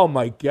 Oh,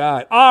 my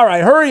God. All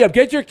right, hurry up.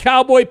 Get your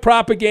cowboy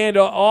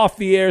propaganda off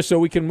the air so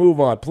we can move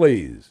on,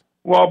 please.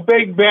 Well,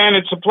 Big Ben,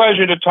 it's a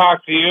pleasure to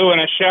talk to you, and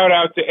a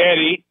shout-out to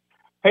Eddie.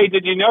 Hey,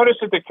 did you notice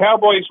that the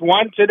Cowboys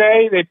won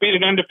today? They beat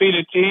an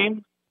undefeated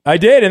team. I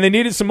did, and they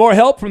needed some more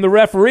help from the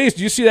referees.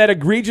 Did you see that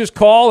egregious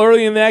call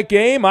early in that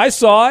game? I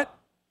saw it.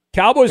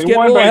 Cowboys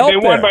getting a little help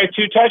there. They won by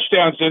 2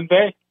 touchdowns, didn't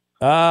they?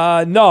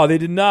 No, they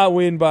did not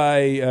win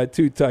by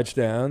 2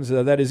 touchdowns.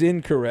 That is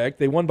incorrect.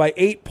 They won by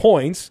 8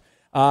 points,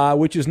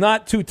 which is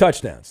not 2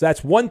 touchdowns.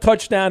 That's 1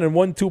 touchdown and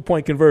 1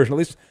 2-point conversion. At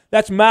least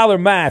that's Maller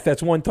math.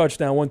 That's 1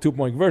 touchdown, 1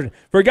 2-point conversion.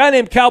 For a guy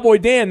named Cowboy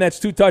Dan, that's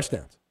 2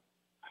 touchdowns.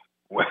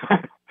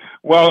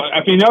 Well,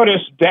 if you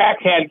notice, Dak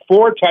had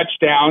 4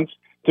 touchdowns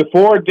to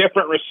 4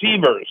 different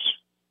receivers.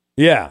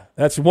 Yeah,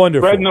 that's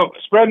wonderful.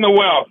 Spreading the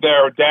wealth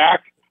there,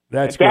 Dak.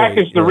 That's Dak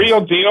great, is the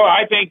real deal.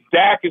 I think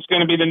Dak is going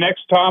to be the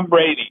next Tom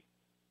Brady.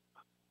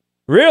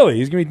 Really?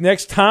 He's going to be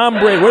next Tom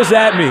Brady. What does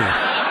that mean?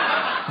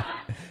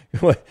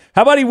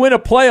 How about he win a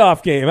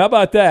playoff game? How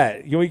about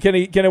that? Can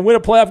he win a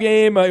playoff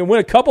game? Win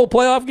a couple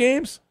playoff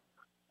games?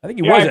 I think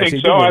he was. I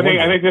think so. I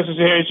think this is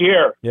his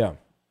year. Yeah.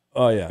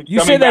 Oh yeah.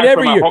 You say that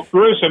every year,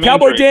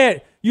 Cowboy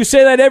Dan. You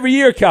say that every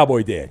year,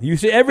 Cowboy Dan. You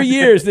say every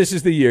year this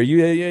is the year.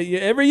 You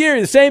every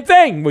year the same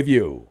thing with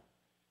you.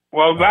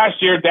 Well,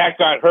 last year Dak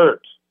got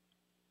hurt.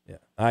 Yeah,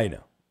 I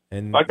know.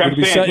 And like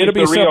it'll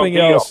be something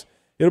else.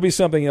 It'll be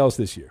something else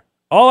this year.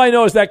 All I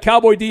know is that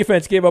Cowboy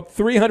defense gave up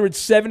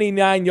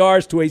 379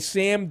 yards to a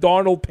Sam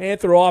Darnold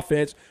Panther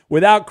offense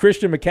without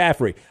Christian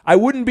McCaffrey. I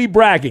wouldn't be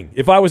bragging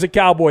if I was a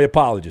Cowboy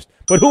apologist,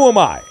 but who am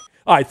I?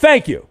 All right,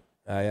 thank you.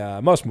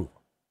 I must move.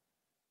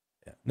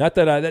 Not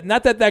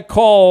that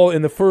call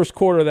in the first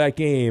quarter of that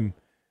game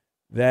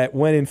that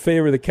went in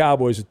favor of the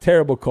Cowboys, a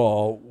terrible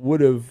call, would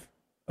have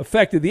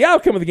affected the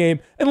outcome of the game,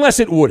 unless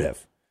it would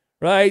have,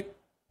 right?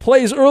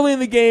 Plays early in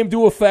the game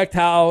do affect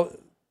how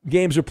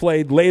games are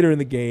played later in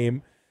the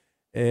game.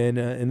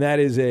 And that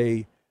is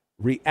a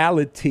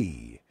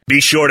reality. Be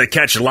sure to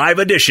catch live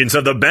editions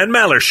of the Ben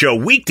Maller Show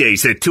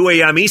weekdays at 2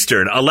 a.m.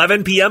 Eastern,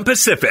 11 p.m.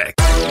 Pacific.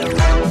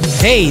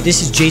 Hey,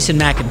 this is Jason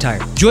McIntyre.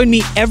 Join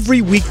me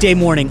every weekday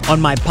morning on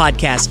my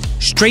podcast,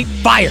 Straight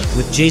Fire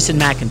with Jason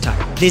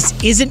McIntyre. This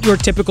isn't your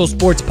typical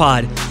sports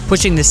pod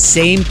pushing the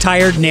same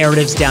tired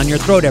narratives down your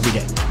throat every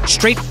day.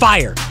 Straight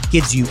Fire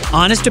gives you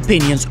honest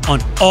opinions on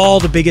all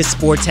the biggest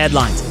sports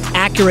headlines,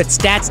 accurate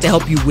stats to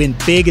help you win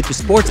big at the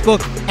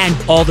sportsbook, and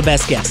all the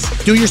best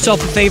guests. Do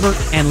yourself a favor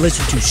and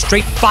listen to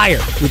Straight Fire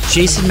with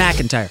Jason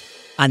McIntyre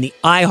on the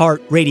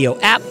iHeartRadio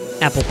app,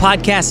 Apple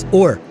Podcasts,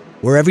 or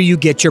wherever you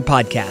get your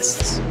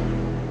podcasts.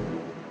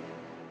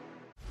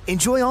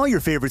 Enjoy all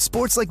your favorite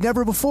sports like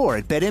never before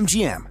at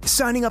BetMGM.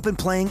 Signing up and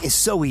playing is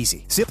so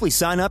easy. Simply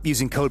sign up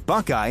using code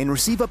Buckeye and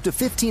receive up to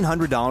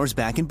 $1,500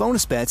 back in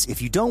bonus bets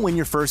if you don't win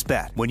your first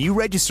bet. When you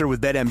register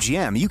with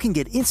BetMGM, you can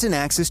get instant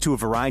access to a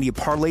variety of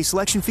parlay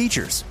selection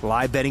features,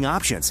 live betting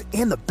options,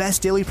 and the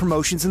best daily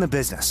promotions in the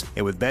business.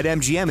 And with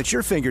BetMGM at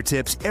your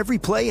fingertips, every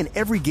play and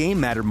every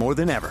game matter more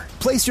than ever.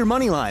 Place your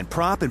moneyline,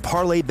 prop, and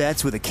parlay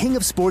bets with the king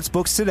of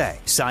sportsbooks today.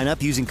 Sign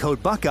up using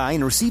code Buckeye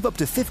and receive up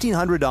to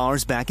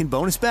 $1,500 back in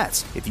bonus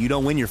bets if you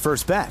don't win your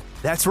first bet.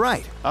 That's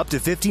right, up to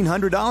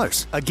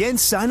 $1,500. Again,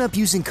 sign up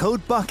using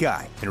code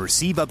Buckeye and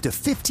receive up to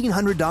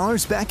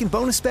 $1,500 back in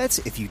bonus bets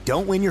if you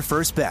don't win your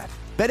first bet.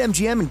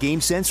 BetMGM and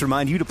GameSense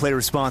remind you to play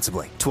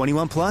responsibly.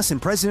 21 plus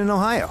and present in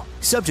Ohio.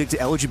 Subject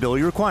to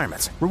eligibility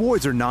requirements.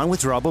 Rewards are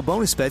non-withdrawable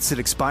bonus bets that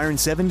expire in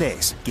 7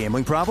 days.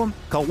 Gambling problem?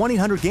 Call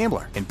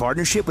 1-800-GAMBLER in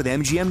partnership with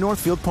MGM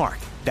Northfield Park.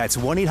 That's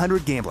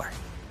 1-800-GAMBLER.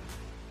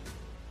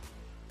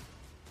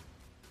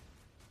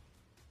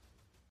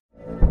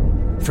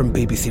 From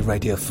BBC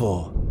Radio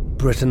 4,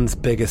 Britain's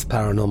biggest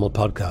paranormal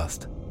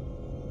podcast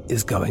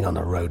is going on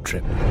a road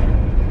trip.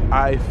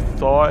 I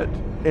thought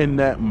in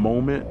that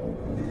moment,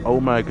 oh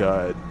my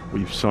God,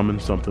 we've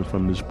summoned something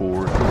from this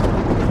board.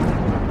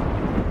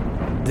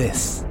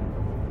 This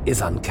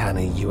is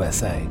Uncanny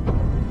USA.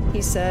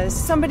 He says,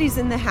 somebody's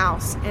in the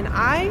house, and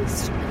I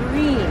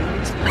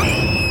screamed.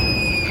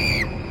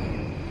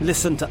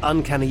 Listen to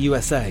Uncanny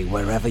USA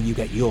wherever you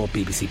get your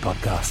BBC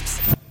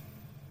podcasts,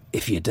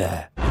 if you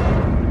dare.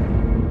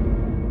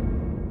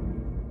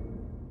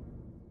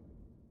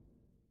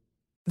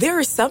 There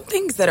are some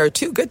things that are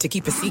too good to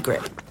keep a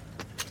secret.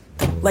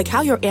 Like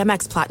how your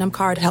Amex Platinum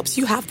card helps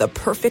you have the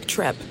perfect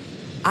trip.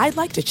 I'd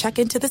like to check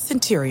into the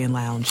Centurion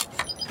Lounge.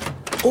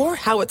 Or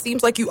how it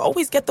seems like you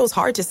always get those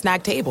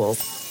hard-to-snag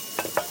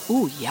tables.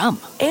 Ooh, yum.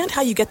 And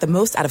how you get the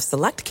most out of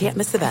select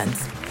can't-miss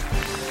events.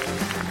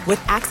 With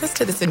access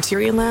to the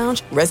Centurion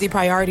Lounge, Resi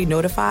Priority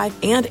Notified,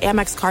 and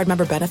Amex card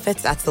member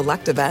benefits at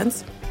select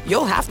events,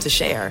 you'll have to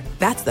share.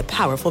 That's the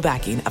powerful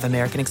backing of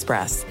American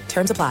Express.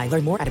 Terms apply.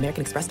 Learn more at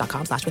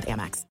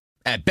americanexpress.com/withAmex.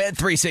 At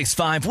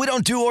Bet365, we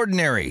don't do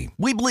ordinary.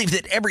 We believe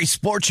that every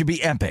sport should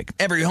be epic.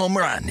 Every home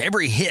run,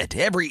 every hit,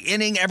 every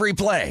inning, every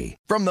play.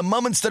 From the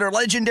moments that are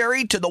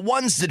legendary to the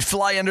ones that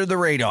fly under the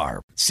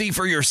radar. See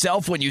for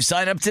yourself when you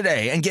sign up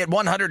today and get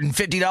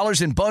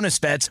 $150 in bonus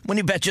bets when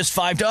you bet just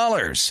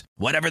 $5.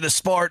 Whatever the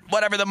sport,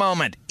 whatever the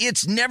moment,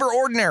 it's never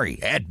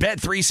ordinary at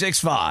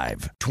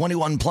Bet365.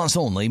 21 plus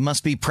only.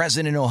 Must be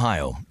present in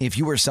Ohio. If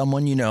you or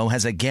someone you know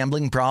has a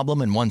gambling problem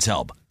and wants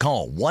help,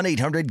 call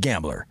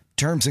 1-800-GAMBLER.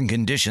 Terms and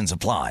conditions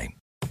apply.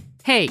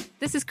 Hey,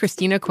 this is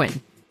Christina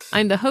Quinn.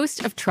 I'm the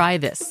host of Try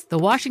This, the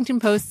Washington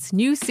Post's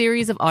new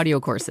series of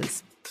audio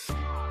courses.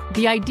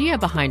 The idea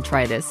behind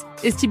Try This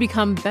is to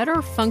become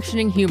better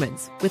functioning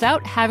humans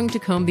without having to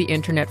comb the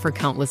internet for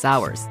countless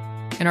hours.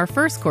 In our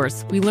first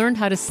course, we learned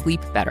how to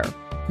sleep better.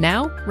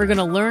 Now, we're going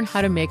to learn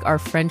how to make our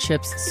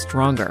friendships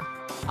stronger.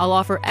 I'll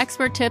offer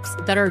expert tips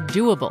that are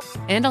doable,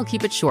 and I'll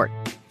keep it short.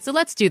 So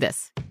let's do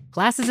this.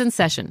 Class is in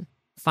session.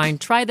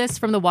 Find Try This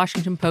from the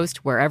Washington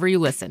Post wherever you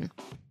listen.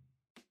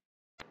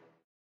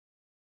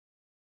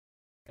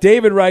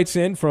 David writes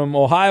in from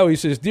Ohio. He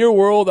says, Dear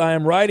world, I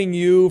am writing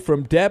you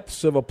from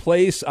depths of a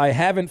place I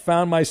haven't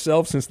found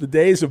myself since the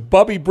days of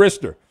Bubby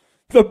Brister,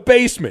 the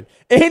basement.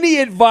 Any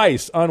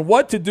advice on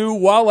what to do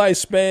while I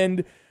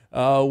spend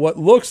what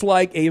looks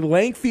like a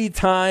lengthy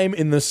time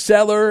in the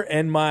cellar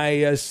and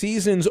my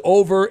season's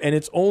over and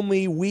it's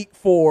only week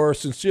 4?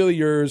 Sincerely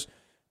yours,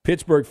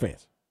 Pittsburgh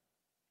fans.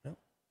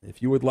 If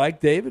you would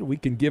like, David, we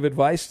can give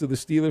advice to the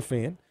Steeler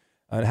fan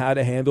on how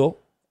to handle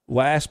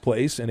last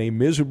place in a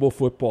miserable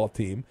football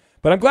team.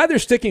 But I'm glad they're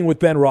sticking with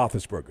Ben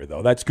Roethlisberger,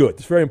 though. That's good.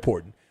 It's very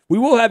important. We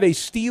will have a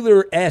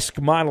Steeler-esque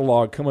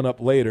monologue coming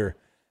up later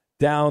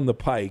down the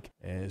pike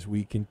as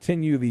we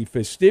continue the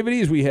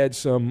festivities. We had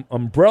some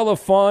umbrella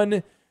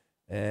fun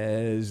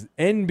as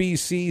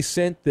NBC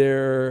sent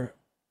their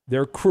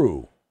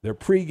crew, their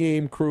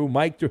pregame crew.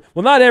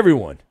 Well, not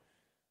everyone.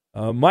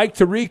 Mike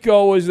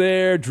Tirico was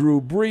there, Drew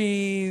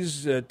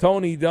Brees,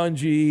 Tony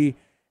Dungy,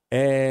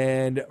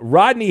 and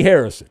Rodney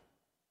Harrison.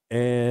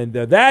 And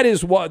that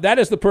is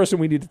the person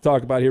we need to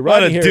talk about here.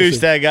 Rodney what a Harrison. douche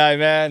that guy,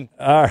 man.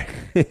 All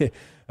right.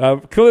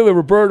 Clearly,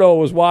 Roberto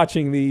was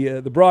watching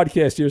the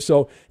broadcast here.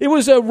 So it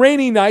was a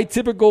rainy night,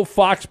 typical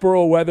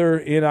Foxborough weather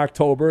in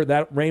October.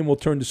 That rain will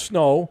turn to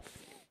snow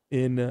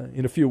in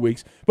a few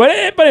weeks. But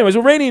anyway, it was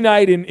a rainy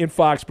night in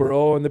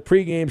Foxborough, and the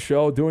pregame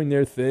show doing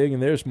their thing.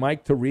 And there's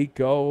Mike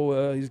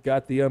Tirico. He's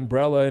got the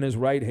umbrella in his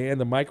right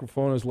hand, the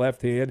microphone in his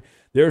left hand.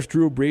 There's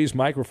Drew Brees,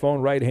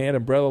 microphone right hand,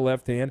 umbrella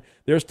left hand.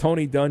 There's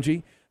Tony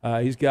Dungy.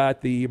 He's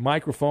got the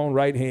microphone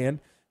right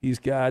hand. He's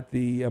got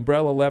the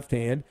umbrella left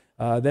hand.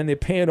 Then they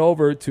pan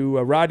over to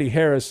Rodney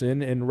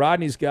Harrison, and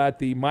Rodney's got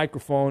the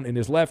microphone in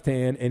his left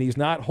hand, and he's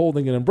not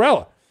holding an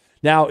umbrella.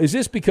 Now, is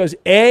this because,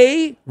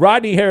 A,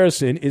 Rodney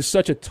Harrison is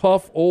such a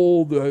tough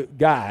old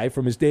guy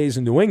from his days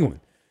in New England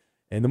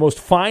and the most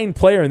fine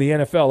player in the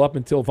NFL up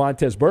until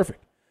Vontaze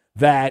Burfict,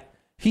 that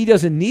he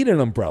doesn't need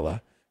an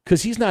umbrella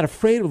because he's not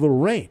afraid of a little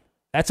rain?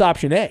 That's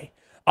option A.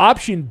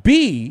 Option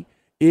B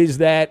is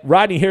that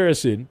Rodney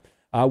Harrison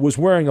was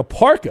wearing a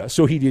parka,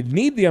 so he didn't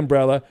need the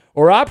umbrella.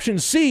 Or option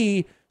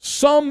C,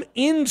 some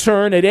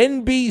intern at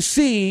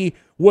NBC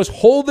was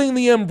holding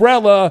the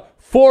umbrella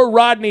for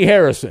Rodney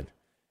Harrison.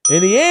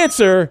 And the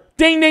answer,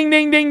 ding, ding,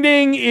 ding, ding,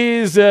 ding,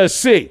 is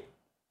C.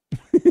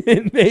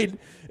 It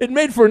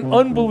made for an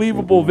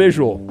unbelievable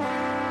visual.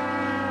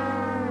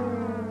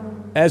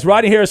 As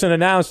Rodney Harrison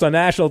announced on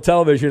national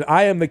television,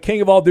 I am the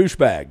king of all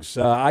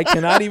douchebags. I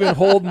cannot even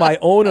hold my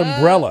own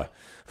umbrella.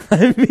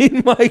 I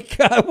mean, my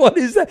God, what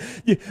is that?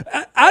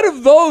 Out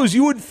of those,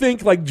 you would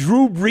think like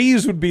Drew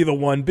Brees would be the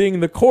one,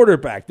 being the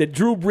quarterback, that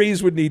Drew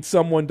Brees would need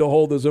someone to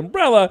hold his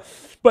umbrella.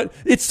 But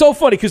it's so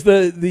funny because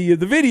the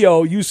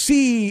video, you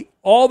see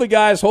all the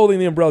guys holding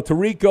the umbrella,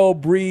 Tirico,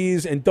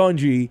 Brees, and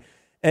Dungy,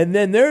 and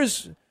then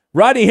there's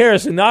Rodney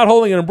Harrison not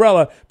holding an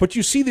umbrella, but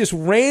you see this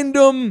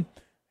random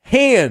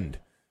hand,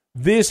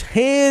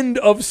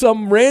 of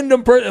some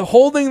random person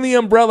holding the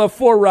umbrella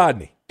for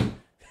Rodney.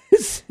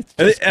 It's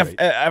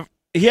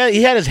He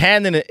had his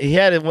hand in it. He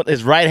had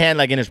his right hand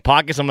like in his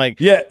pockets. I'm like,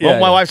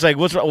 my wife's like,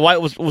 what's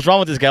wrong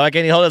with this guy? Why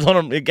can't he hold his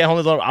own? He can't hold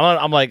his own.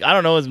 I'm like, I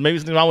don't know. Maybe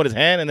something wrong with his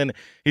hand. And then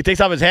he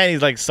takes off his hand.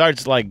 He's like,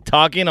 starts like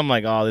talking. I'm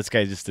like, oh, this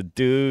guy's just a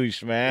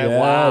douche, man. Yeah,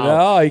 wow.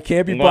 No, he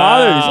can't be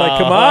bothered. He's like,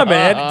 come on,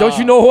 man. Don't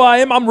you know who I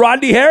am? I'm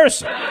Rodney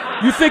Harrison.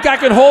 You think I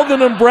can hold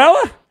an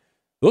umbrella?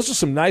 Those are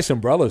some nice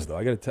umbrellas, though.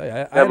 I got to tell you,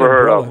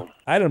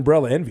 I had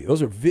umbrella envy.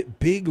 Those are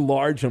big,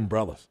 large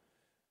umbrellas.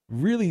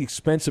 Really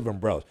expensive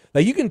umbrellas.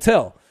 Like you can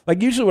tell. Like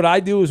usually what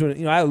I do is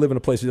when I live in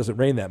a place that doesn't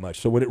rain that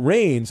much. So when it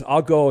rains,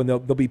 I'll go and there'll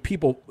be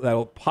people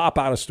that'll pop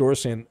out of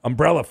stores saying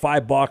umbrella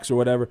 $5 or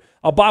whatever.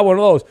 I'll buy one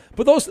of those.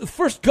 But those the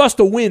first gust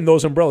of wind,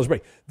 those umbrellas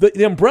break.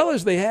 The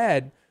umbrellas they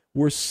had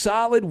were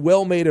solid,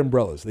 well-made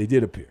umbrellas. They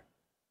did appear.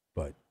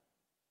 But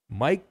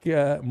Mike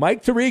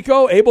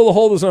Tirico able to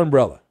hold his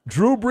umbrella.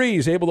 Drew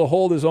Brees able to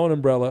hold his own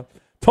umbrella.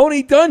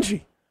 Tony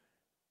Dungy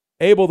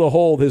able to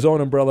hold his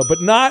own umbrella,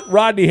 but not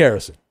Rodney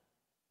Harrison.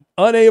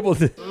 Unable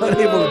to do it.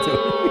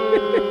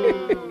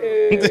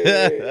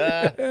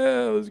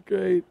 That was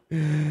great.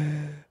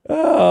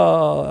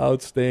 Oh,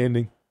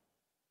 outstanding.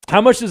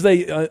 How much does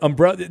the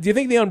umbrella? Do you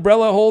think the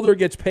umbrella holder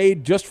gets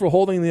paid just for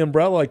holding the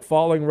umbrella, like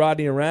following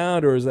Rodney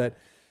around, or is that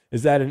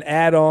an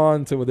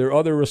add-on to their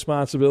other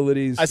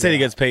responsibilities? I said he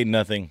gets paid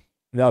nothing.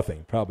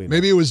 Nothing, probably.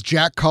 Maybe it was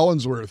Jack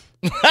Collinsworth.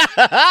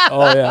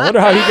 Oh yeah, I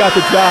wonder how he got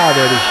the job,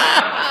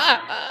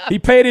 Eddie. He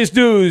paid his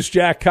dues,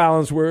 Jack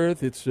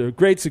Collinsworth. It's a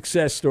great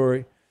success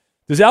story.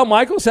 Does Al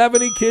Michaels have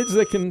any kids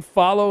that can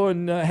follow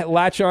and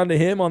latch on to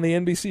him on the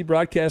NBC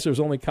broadcast, or is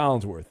only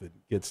Collinsworth that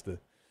gets to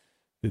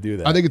do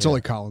that? I think it's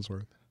only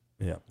Collinsworth.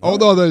 Yeah.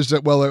 Although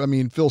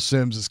Phil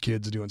Sims'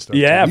 kids doing stuff.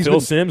 Yeah, too. Phil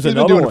Sims, he's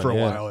been doing it for a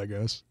while, I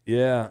guess.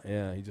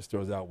 Yeah. He just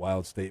throws out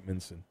wild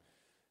statements and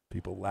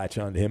people latch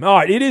on to him. All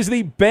right, it is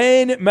the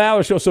Ben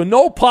Maller Show. So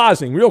no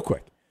pausing, real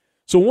quick.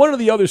 So one of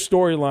the other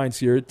storylines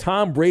here,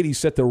 Tom Brady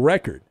set the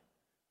record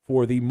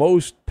for the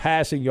most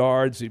passing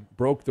yards. He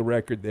broke the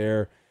record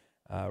there.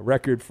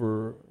 Record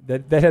for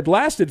that had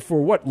lasted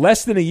for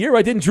less than a year,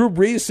 right? Didn't Drew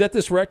Brees set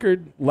this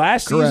record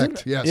last season?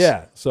 Correct, yes.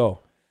 Yeah, so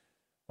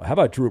how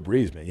about Drew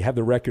Brees, man? You have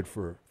the record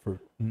for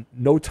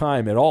no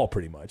time at all,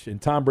 pretty much.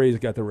 And Tom Brady's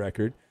got the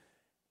record.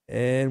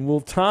 And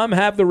will Tom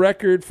have the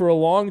record for a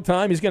long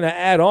time? He's going to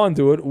add on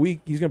to it.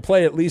 He's going to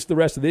play at least the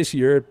rest of this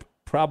year,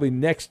 probably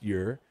next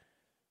year.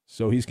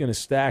 So he's going to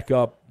stack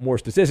up more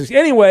statistics.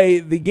 Anyway,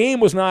 the game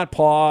was not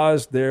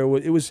paused.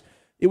 It was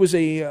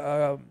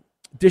a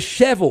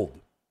disheveled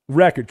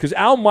record because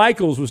Al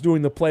Michaels was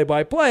doing the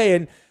play-by-play,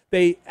 and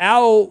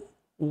Al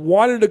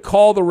wanted to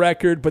call the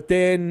record, but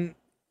then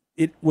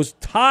it was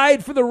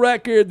tied for the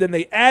record. Then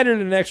they added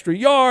an extra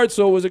yard,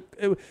 so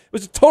it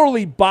was a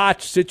totally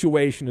botched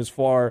situation as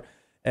far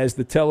as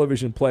the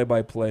television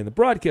play-by-play and the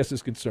broadcast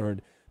is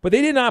concerned. But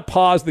they did not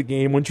pause the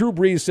game. When Drew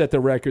Brees set the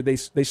record,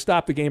 they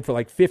stopped the game for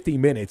like 50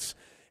 minutes,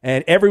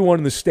 and everyone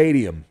in the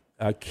stadium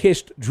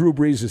kissed Drew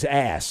Brees'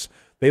 ass.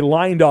 They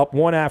lined up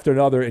one after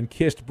another and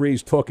kissed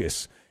Brees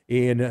Tookus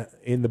in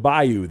the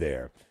bayou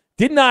there.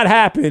 Did not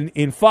happen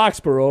in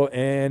Foxborough,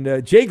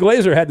 and Jay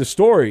Glazer had the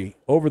story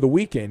over the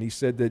weekend. He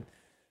said that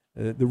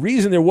the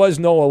reason there was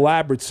no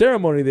elaborate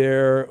ceremony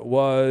there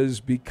was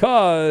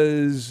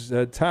because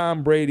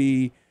Tom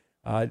Brady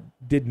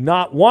did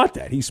not want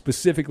that. He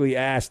specifically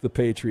asked the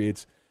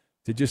Patriots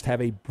to just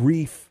have a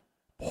brief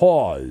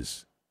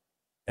pause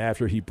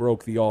after he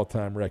broke the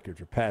all-time record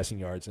for passing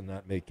yards and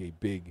not make a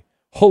big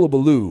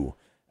hullabaloo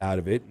out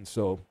of it. And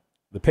so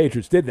the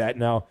Patriots did that.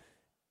 Now,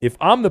 if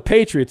I'm the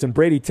Patriots and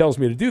Brady tells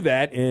me to do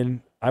that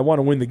and I want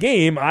to win the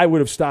game, I would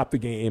have stopped the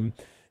game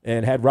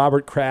and had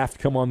Robert Kraft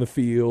come on the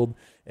field,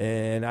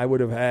 and I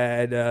would have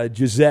had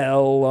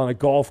Giselle on a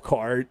golf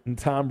cart and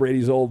Tom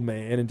Brady's old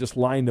man and just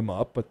lined them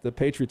up. But the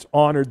Patriots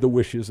honored the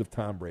wishes of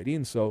Tom Brady,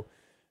 and so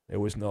there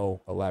was no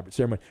elaborate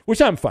ceremony,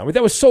 which I'm fine with.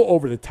 That was so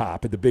over the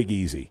top at the Big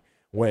Easy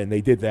when they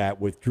did that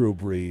with Drew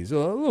Brees. A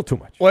little too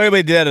much. Well,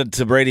 everybody did that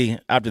to Brady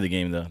after the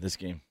game, though, this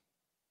game.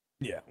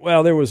 Yeah,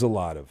 well, there was a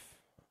lot of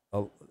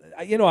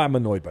I'm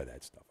annoyed by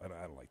that stuff. I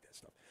don't like that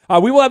stuff.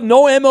 We will have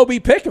no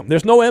MLB Pick'em.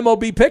 There's no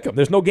MLB Pick'em.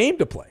 There's no game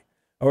to play.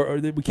 Or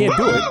we can't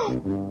do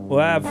it.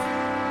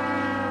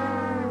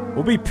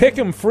 We'll be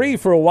Pick'em free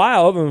for a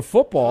while other than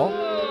football.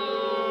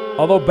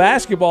 Although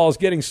basketball is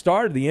getting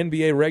started, the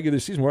NBA regular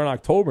season, we're in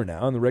October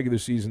now, and the regular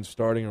season's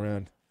starting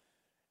around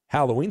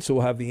Halloween, so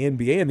we'll have the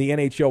NBA and the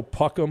NHL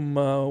Puck'em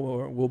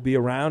will be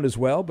around as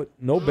well, but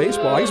no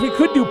baseball. I guess we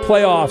could do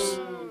playoffs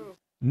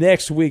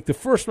next week. The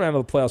first round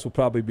of the playoffs we'll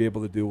probably be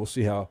able to do. We'll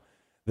see how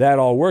that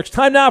all works.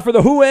 Time now for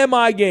the Who Am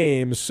I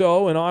game.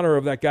 So in honor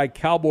of that guy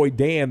Cowboy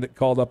Dan that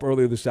called up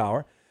earlier this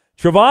hour,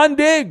 Trevon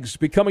Diggs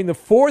becoming the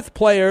fourth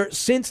player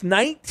since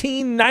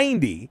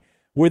 1990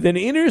 with an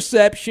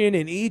interception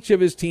in each of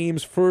his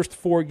team's first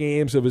 4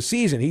 games of a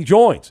season. He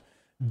joins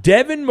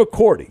Devin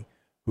McCourty,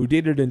 who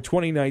did it in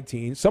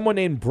 2019, someone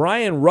named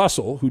Brian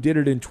Russell, who did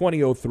it in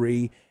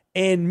 2003,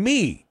 and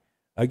me.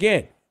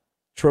 Again,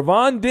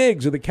 Trevon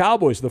Diggs of the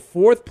Cowboys, the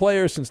fourth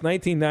player since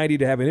 1990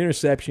 to have an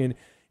interception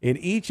in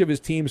each of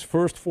his team's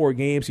first 4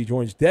 games. He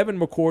joins Devin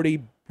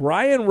McCourty,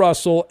 Brian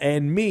Russell,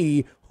 and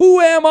me. Who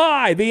am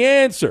I? The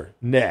answer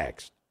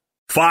next.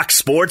 Fox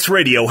Sports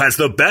Radio has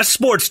the best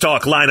sports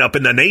talk lineup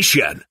in the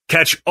nation.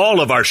 Catch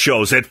all of our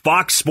shows at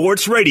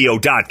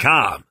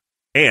foxsportsradio.com.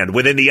 And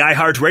within the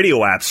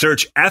iHeartRadio app,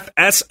 search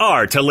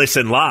FSR to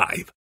listen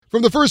live.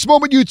 From the first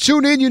moment you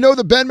tune in, you know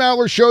the Ben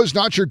Maller Show is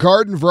not your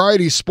garden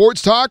variety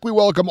sports talk. We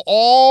welcome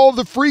all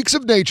the freaks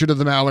of nature to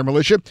the Maller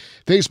Militia.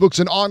 Facebook's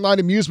an online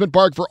amusement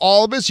park for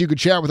all of us. You can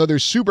chat with other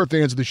super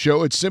fans of the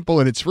show. It's simple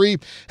and it's free.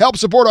 Help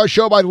support our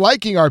show by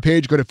liking our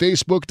page. Go to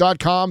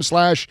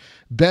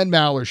facebook.com/Ben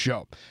Maller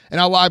Show. And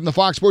now live in the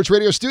Fox Sports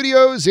Radio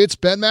studios, it's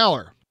Ben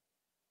Maller.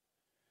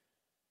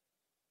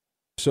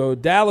 So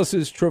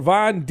Dallas's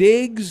Trevon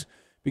Diggs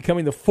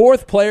becoming the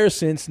fourth player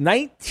since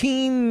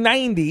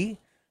 1990,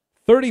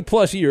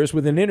 30-plus years,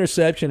 with an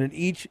interception in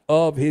each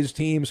of his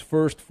team's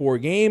first 4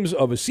 games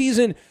of a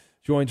season,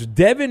 joins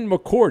Devin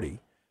McCourty,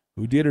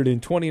 who did it in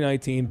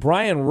 2019,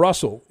 Brian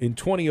Russell in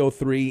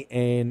 2003,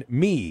 and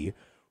me.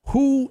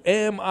 Who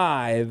am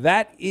I?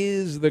 That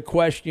is the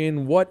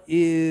question. What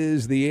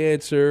is the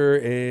answer?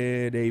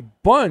 And a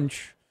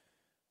bunch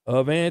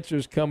of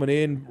answers coming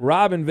in.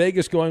 Rob in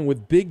Vegas going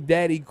with Big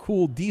Daddy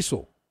Cool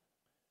Diesel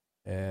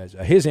as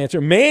his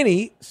answer.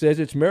 Manny says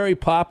it's Mary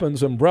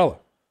Poppins' umbrella.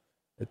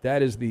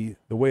 That is the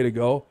way to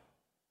go.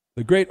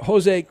 The great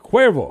Jose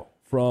Cuervo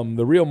from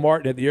the Real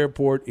Martin at the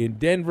airport in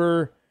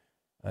Denver.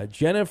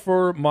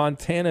 Jennifer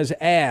Montana's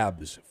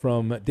abs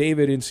from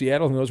David in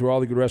Seattle, who knows where all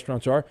the good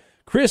restaurants are.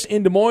 Chris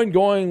in Des Moines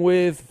going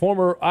with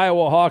former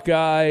Iowa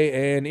Hawkeye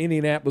and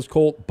Indianapolis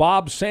Colt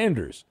Bob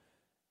Sanders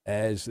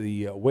as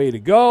the way to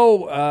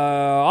go.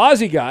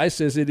 Aussie guy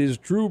says it is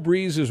Drew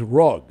Brees'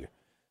 rug.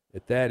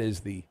 That is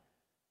the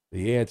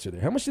answer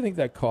there. How much do you think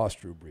that cost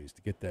Drew Brees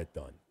to get that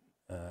done?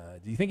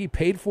 Do you think he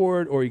paid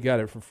for it or he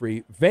got it for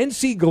free?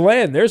 Vency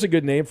Glenn, there's a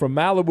good name from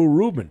Malibu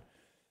Rubin.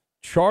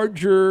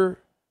 Charger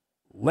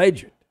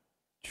legend.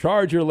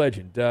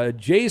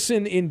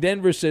 Jason in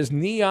Denver says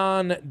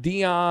Neon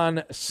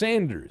Deion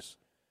Sanders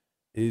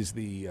is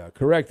the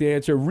correct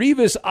answer.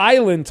 Revis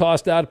Island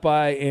tossed out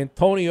by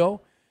Antonio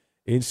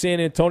in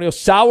San Antonio.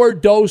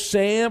 Sourdough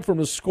Sam from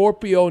the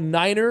Scorpio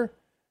Niner.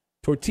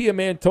 Tortilla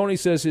Man Tony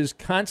says his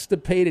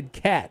constipated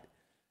cat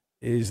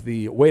is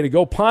the way to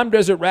go. Palm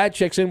Desert Rat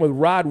checks in with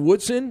Rod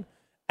Woodson.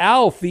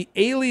 Alf, the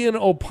alien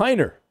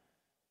opiner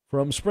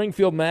from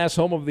Springfield, Mass.,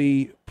 home of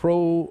the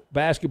Pro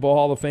Basketball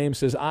Hall of Fame,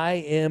 says, I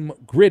am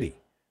gritty.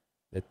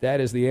 That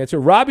is the answer.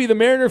 Robbie, the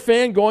Mariner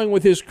fan, going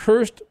with his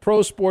cursed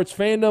pro sports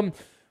fandom.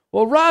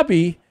 Well,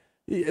 Robbie,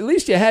 at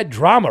least you had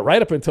drama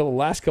right up until the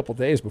last couple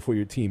days before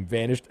your team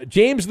vanished.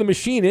 James, the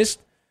machinist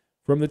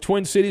from the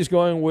Twin Cities,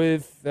 going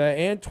with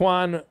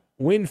Antoine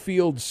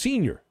Winfield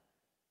Sr.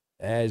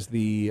 as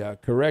the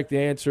correct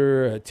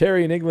answer.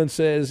 Terry in England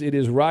says it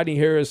is Rodney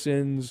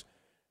Harrison's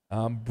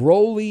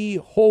Broly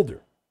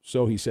Holder.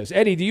 So he says.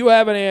 Eddie, do you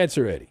have an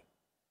answer, Eddie?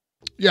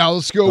 Yeah,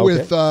 let's go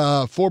with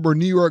former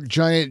New York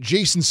Giant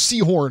Jason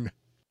Sehorn.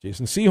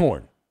 Jason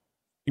Sehorn.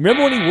 You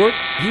remember when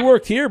he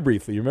worked here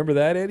briefly? You remember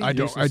that, Eddie? I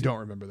don't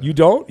remember that. You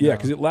don't? Yeah,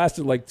 because it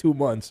lasted like 2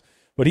 months.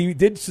 But he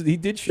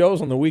did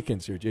shows on the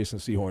weekends here, Jason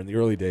Sehorn, in the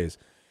early days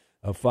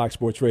of Fox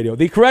Sports Radio.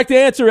 The correct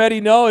answer,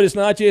 Eddie, no, it is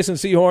not Jason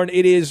Sehorn.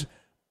 It is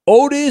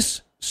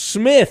Otis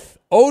Smith.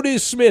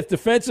 Otis Smith,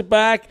 defensive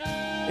back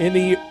in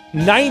the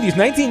 90s,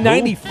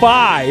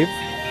 1995.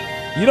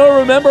 You don't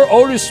remember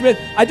Otis Smith?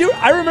 I do.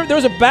 I remember there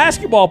was a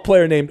basketball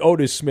player named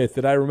Otis Smith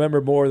that I remember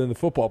more than the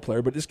football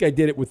player, but this guy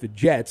did it with the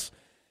Jets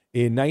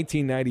in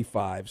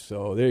 1995.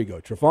 So there you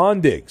go.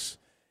 Trevon Diggs.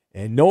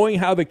 And knowing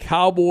how the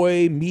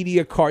Cowboy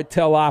media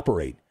cartel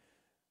operate,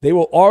 they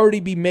will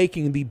already be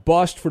making the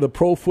bust for the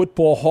Pro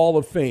Football Hall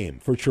of Fame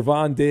for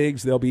Trevon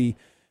Diggs. They'll be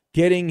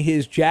getting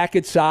his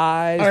jacket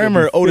size. I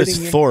remember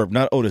Otis Thorpe,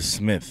 not Otis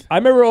Smith. I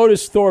remember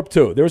Otis Thorpe,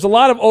 too. There was a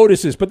lot of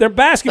Otises, but they're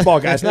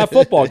basketball guys, not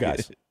football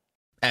guys.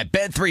 At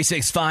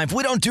Bet365,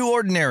 we don't do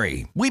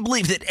ordinary. We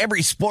believe that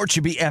every sport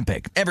should be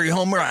epic. Every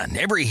home run,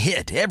 every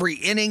hit, every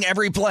inning,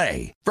 every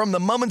play. From the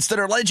moments that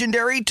are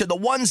legendary to the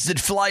ones that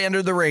fly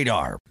under the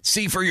radar.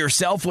 See for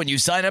yourself when you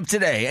sign up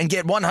today and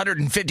get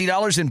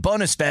 $150 in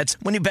bonus bets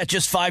when you bet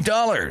just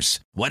 $5.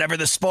 Whatever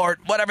the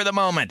sport, whatever the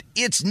moment,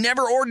 it's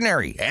never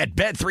ordinary at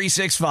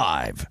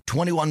Bet365.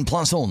 21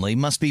 plus only.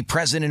 Must be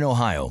present in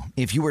Ohio.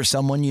 If you or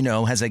someone you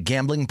know has a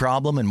gambling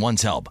problem and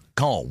wants help,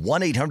 call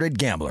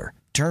 1-800-GAMBLER.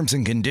 Terms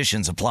and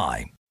conditions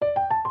apply.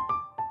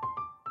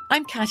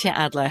 I'm Katya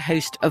Adler,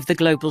 host of The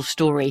Global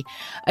Story.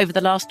 Over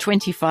the last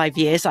 25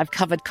 years, I've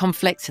covered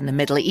conflicts in the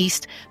Middle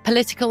East,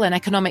 political and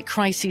economic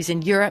crises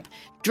in Europe,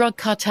 drug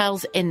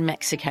cartels in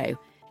Mexico.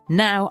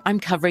 Now I'm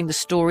covering the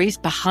stories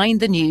behind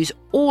the news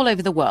all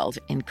over the world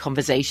in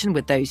conversation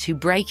with those who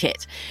break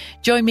it.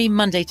 Join me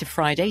Monday to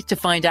Friday to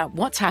find out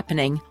what's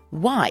happening,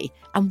 why,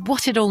 and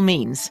what it all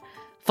means.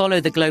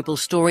 Follow The Global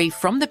Story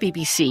from the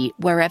BBC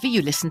wherever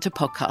you listen to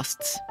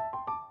podcasts.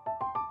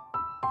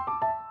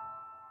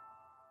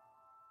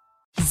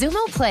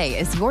 Xumo Play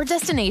is your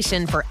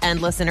destination for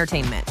endless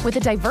entertainment. With a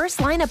diverse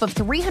lineup of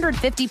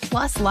 350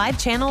 plus live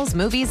channels,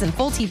 movies, and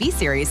full TV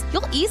series,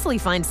 you'll easily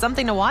find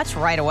something to watch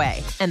right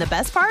away. And the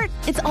best part?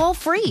 It's all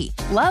free.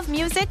 Love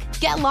music?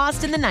 Get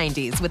lost in the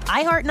 90s with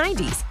iHeart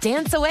 90s,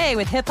 dance away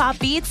with hip-hop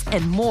beats,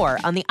 and more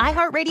on the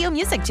iHeartRadio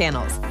music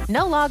channels.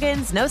 No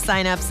logins, no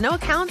signups, no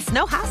accounts,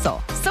 no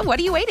hassle. So what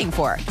are you waiting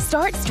for?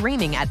 Start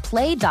streaming at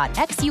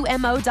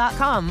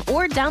play.xumo.com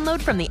or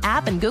download from the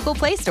app and Google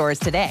Play stores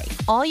today.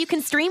 All you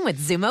can stream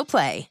with Xumo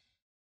Play.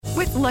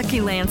 With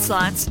Lucky Land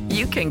Slots,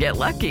 you can get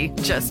lucky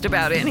just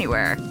about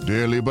anywhere.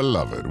 Dearly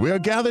beloved, we are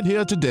gathered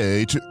here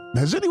today to...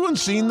 Has anyone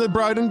seen the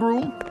bride and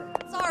groom?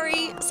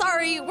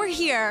 Sorry, we're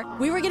here.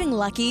 We were getting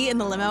lucky in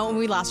the limo and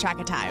we lost track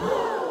of time.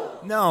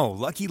 No,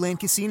 Lucky Land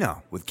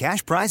Casino, with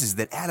cash prizes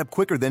that add up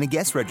quicker than a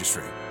guest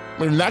registry.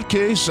 In that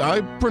case,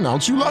 I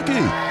pronounce you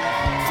lucky.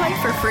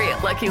 Play for free at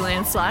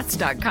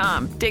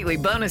LuckyLandSlots.com. Daily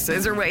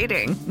bonuses are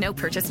waiting. No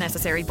purchase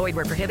necessary. Void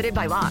where prohibited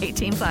by law.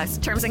 18 plus.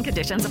 Terms and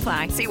conditions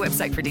apply. See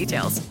website for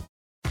details.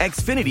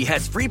 Xfinity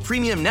has free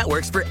premium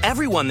networks for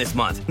everyone this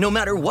month, no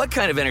matter what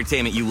kind of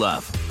entertainment you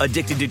love.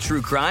 Addicted to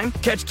true crime?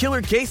 Catch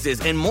killer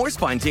cases and more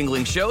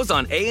spine-tingling shows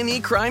on A&E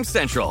Crime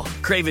Central.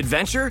 Crave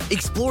adventure?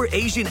 Explore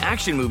Asian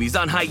action movies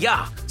on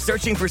Hi-Ya.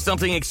 Searching for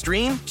something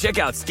extreme? Check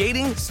out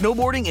skating,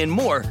 snowboarding, and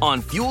more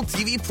on Fuel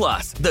TV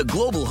Plus, the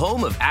global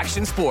home of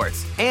action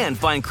sports. And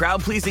find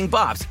crowd-pleasing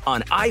bops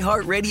on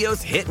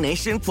iHeartRadio's Hit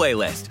Nation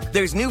playlist.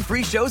 There's new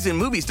free shows and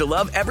movies to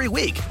love every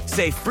week.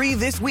 Say free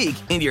this week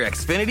in your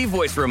Xfinity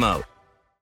voice remote.